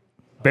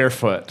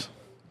barefoot?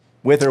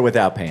 With or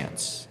without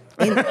pants?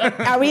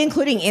 Are we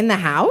including in the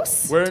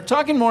house? We're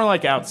talking more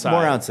like outside.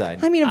 More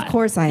outside. I mean, of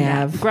course I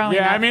have. Growing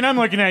Yeah, up, I mean, I'm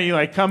looking at you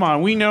like, come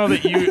on. We know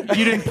that you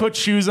didn't put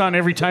shoes on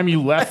every time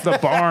you left the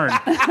barn.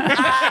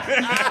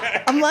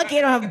 I'm lucky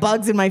I don't have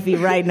bugs in my feet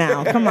right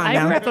now. Come on I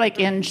now. grew up like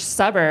in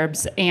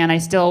suburbs, and I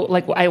still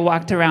I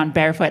walked around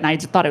barefoot, and I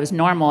just thought it was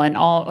normal, and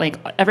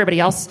everybody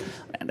else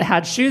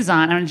had shoes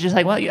on. And I was just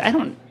like, well,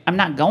 I'm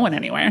not going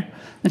anywhere.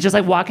 It's just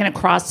like walking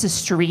across the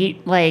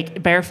street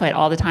like barefoot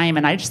all the time,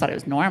 and I just thought it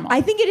was normal.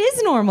 I think it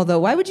is normal, though.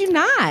 Why would you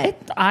not?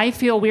 I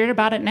feel weird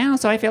about it now,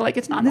 so I feel like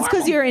it's not That's normal.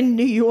 because you're in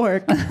New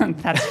York.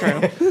 That's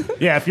true.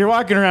 Yeah, if you're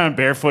walking around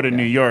barefoot in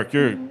New York,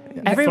 you're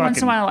Every once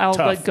in a while, I'll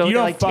tough. go You to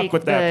don't like fuck take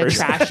with that the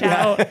person. trash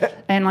out,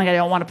 and like I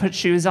don't want to put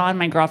shoes on.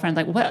 My girlfriend's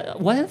like, "What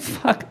the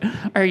fuck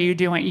are you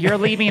doing? You're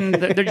leaving.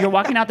 You're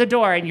walking out the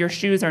door, and your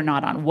shoes are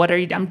not on. What are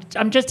you?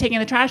 I'm just taking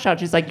the trash out."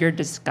 She's like, "You're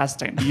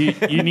disgusting."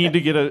 You need to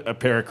get a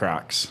pair of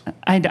Crocs.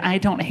 I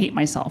don't hate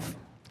myself.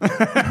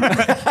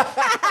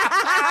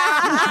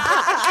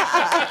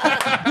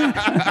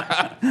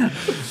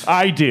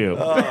 I do.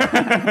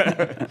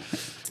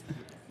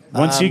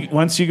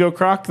 Once you go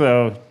Croc,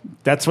 though,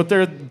 that's what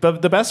they're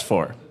the best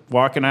for.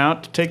 Walking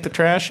out to take the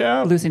trash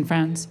out. Losing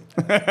friends.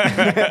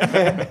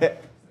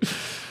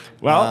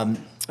 Well,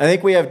 I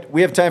think we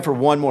have time for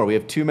one more. We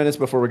have 2 minutes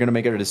before we're going to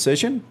make our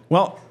decision.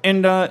 well,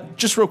 and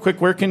just real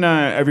quick, where can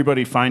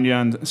everybody find you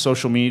on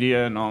social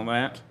media and all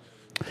that?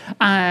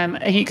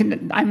 You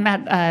can. I'm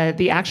at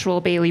the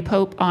actual Bailey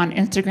Pope on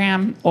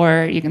Instagram,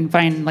 or you can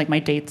find like my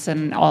dates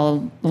and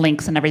all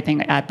links and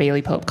everything at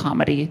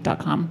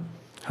BaileyPopeComedy.com.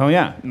 Hell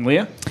yeah, and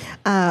Leah.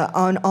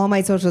 On all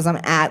my socials, I'm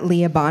at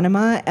Leah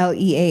Bonnema,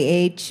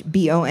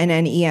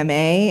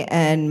 LeahBonnema,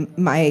 and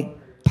my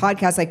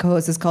podcast I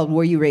co-host is called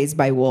Were You Raised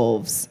by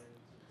Wolves?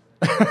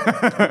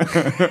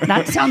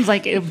 That sounds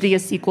like it would be a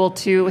sequel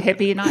to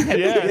Hippie, Not Hippie.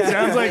 Yeah, it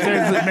sounds like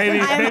there's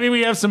maybe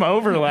we have some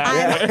overlap.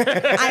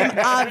 I'm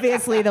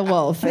obviously the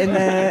wolf in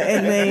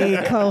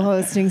the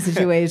co-hosting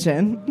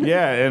situation.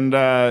 Yeah, and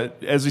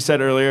as we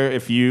said earlier,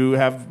 if you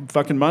have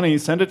fucking money,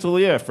 send it to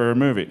Leah for a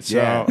movie. So,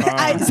 Yeah.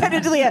 I said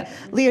it to Leah.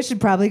 Leah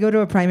should probably go to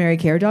a primary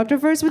care doctor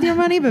first with your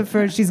money, but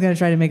first she's going to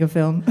try to make a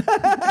film.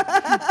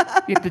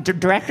 You get the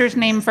director's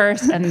name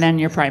first, and then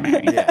your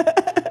primary.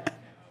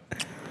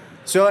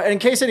 So, in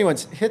case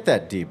anyone's hit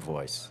that deep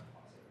voice.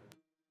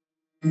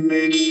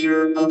 Make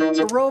sure that's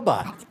a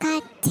robot.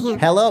 God damn.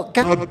 Hello.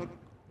 God.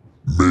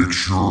 Make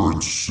sure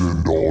and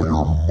send all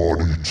your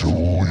money to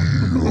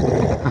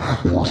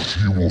Leah, or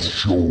she will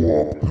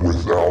show up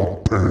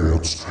without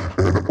pants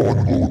and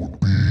unload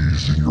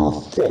bees in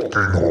your fucking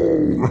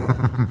home.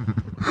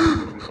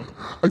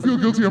 I feel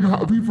guilty. I'm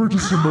happy for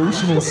just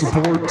emotional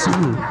support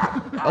too.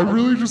 I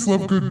really just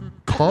love good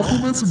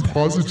compliments and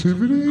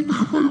positivity.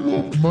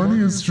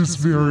 Money is just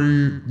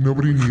very,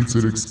 nobody needs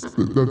it.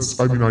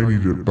 I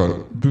need it,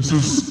 but This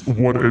is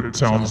what it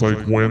sounds like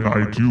when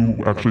I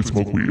do actually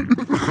smoke weed.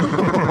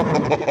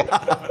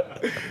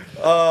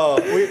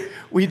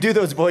 We do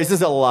those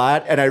voices a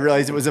lot, and I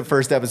realized it was the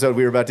first episode.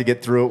 We were about to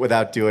get through it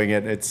without doing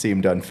it. It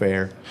seemed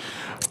unfair.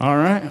 all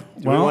right.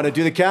 Do we want to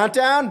do the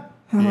countdown?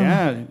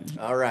 Yeah.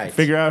 All right.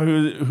 Figure out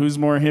who's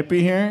more hippie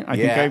here. I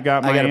think I've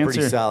got my I got answer. a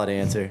pretty solid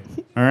answer.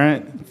 All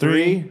right.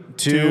 3,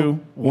 2,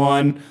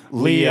 1.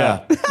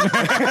 Leah.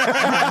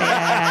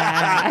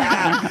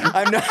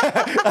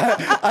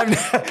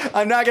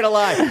 I'm not gonna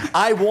lie.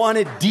 I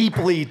wanted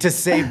deeply to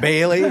say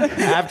Bailey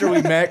after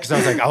we met because I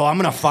was like, oh, I'm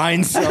gonna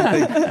find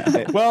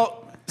something. Well,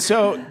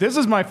 so this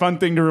is my fun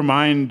thing to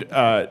remind.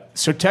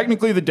 So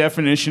technically, the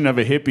definition of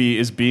a hippie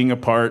is being a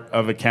part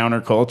of a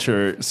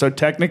counterculture. So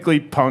technically,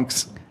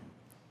 punks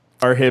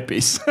are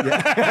hippies.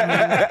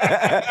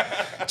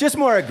 Just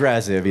more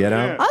aggressive, you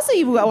know? Also,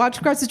 you walked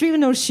across the street with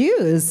no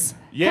shoes.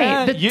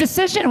 Yeah, Hey, the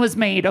decision was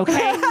made, okay?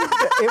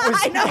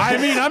 I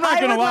mean, I'm not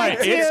I gonna would lie, like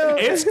to.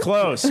 it's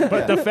close.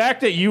 But the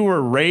fact that you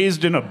were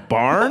raised in a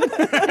barn,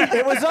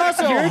 It was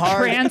also You're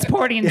hard.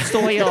 transporting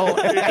soil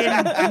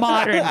in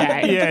modern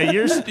day.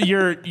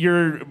 yeah,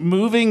 you're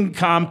moving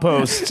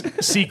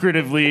compost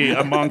secretively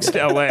amongst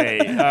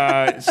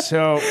LA.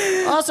 So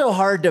Also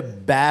hard to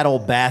battle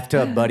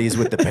bathtub buddies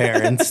with the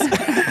parents.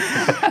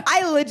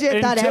 I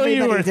legit thought until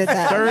you everybody were did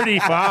that.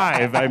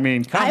 35, I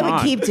mean, come I would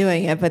on. keep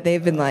doing it, but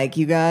they've been like,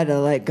 you gotta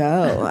let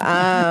go.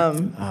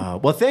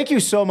 Well, thank you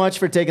so much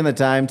for taking the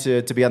time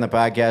to be on the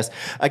podcast.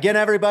 Again,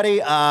 everybody,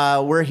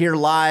 we're here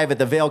live at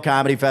the Vail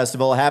Comedy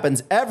Festival. It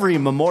happens every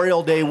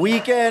Memorial Day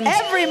weekend.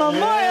 Every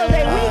Memorial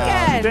Day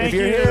weekend. Thank If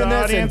you're you to hearing the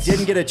this audience. and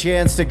didn't get a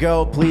chance to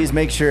go, please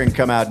make sure and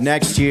come out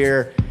next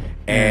year.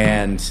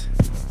 And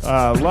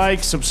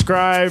Like,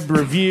 subscribe,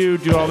 review,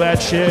 do all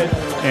that shit.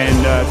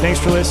 And thanks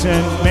for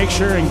listening. Make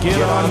sure and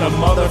get on the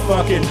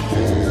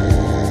motherfucking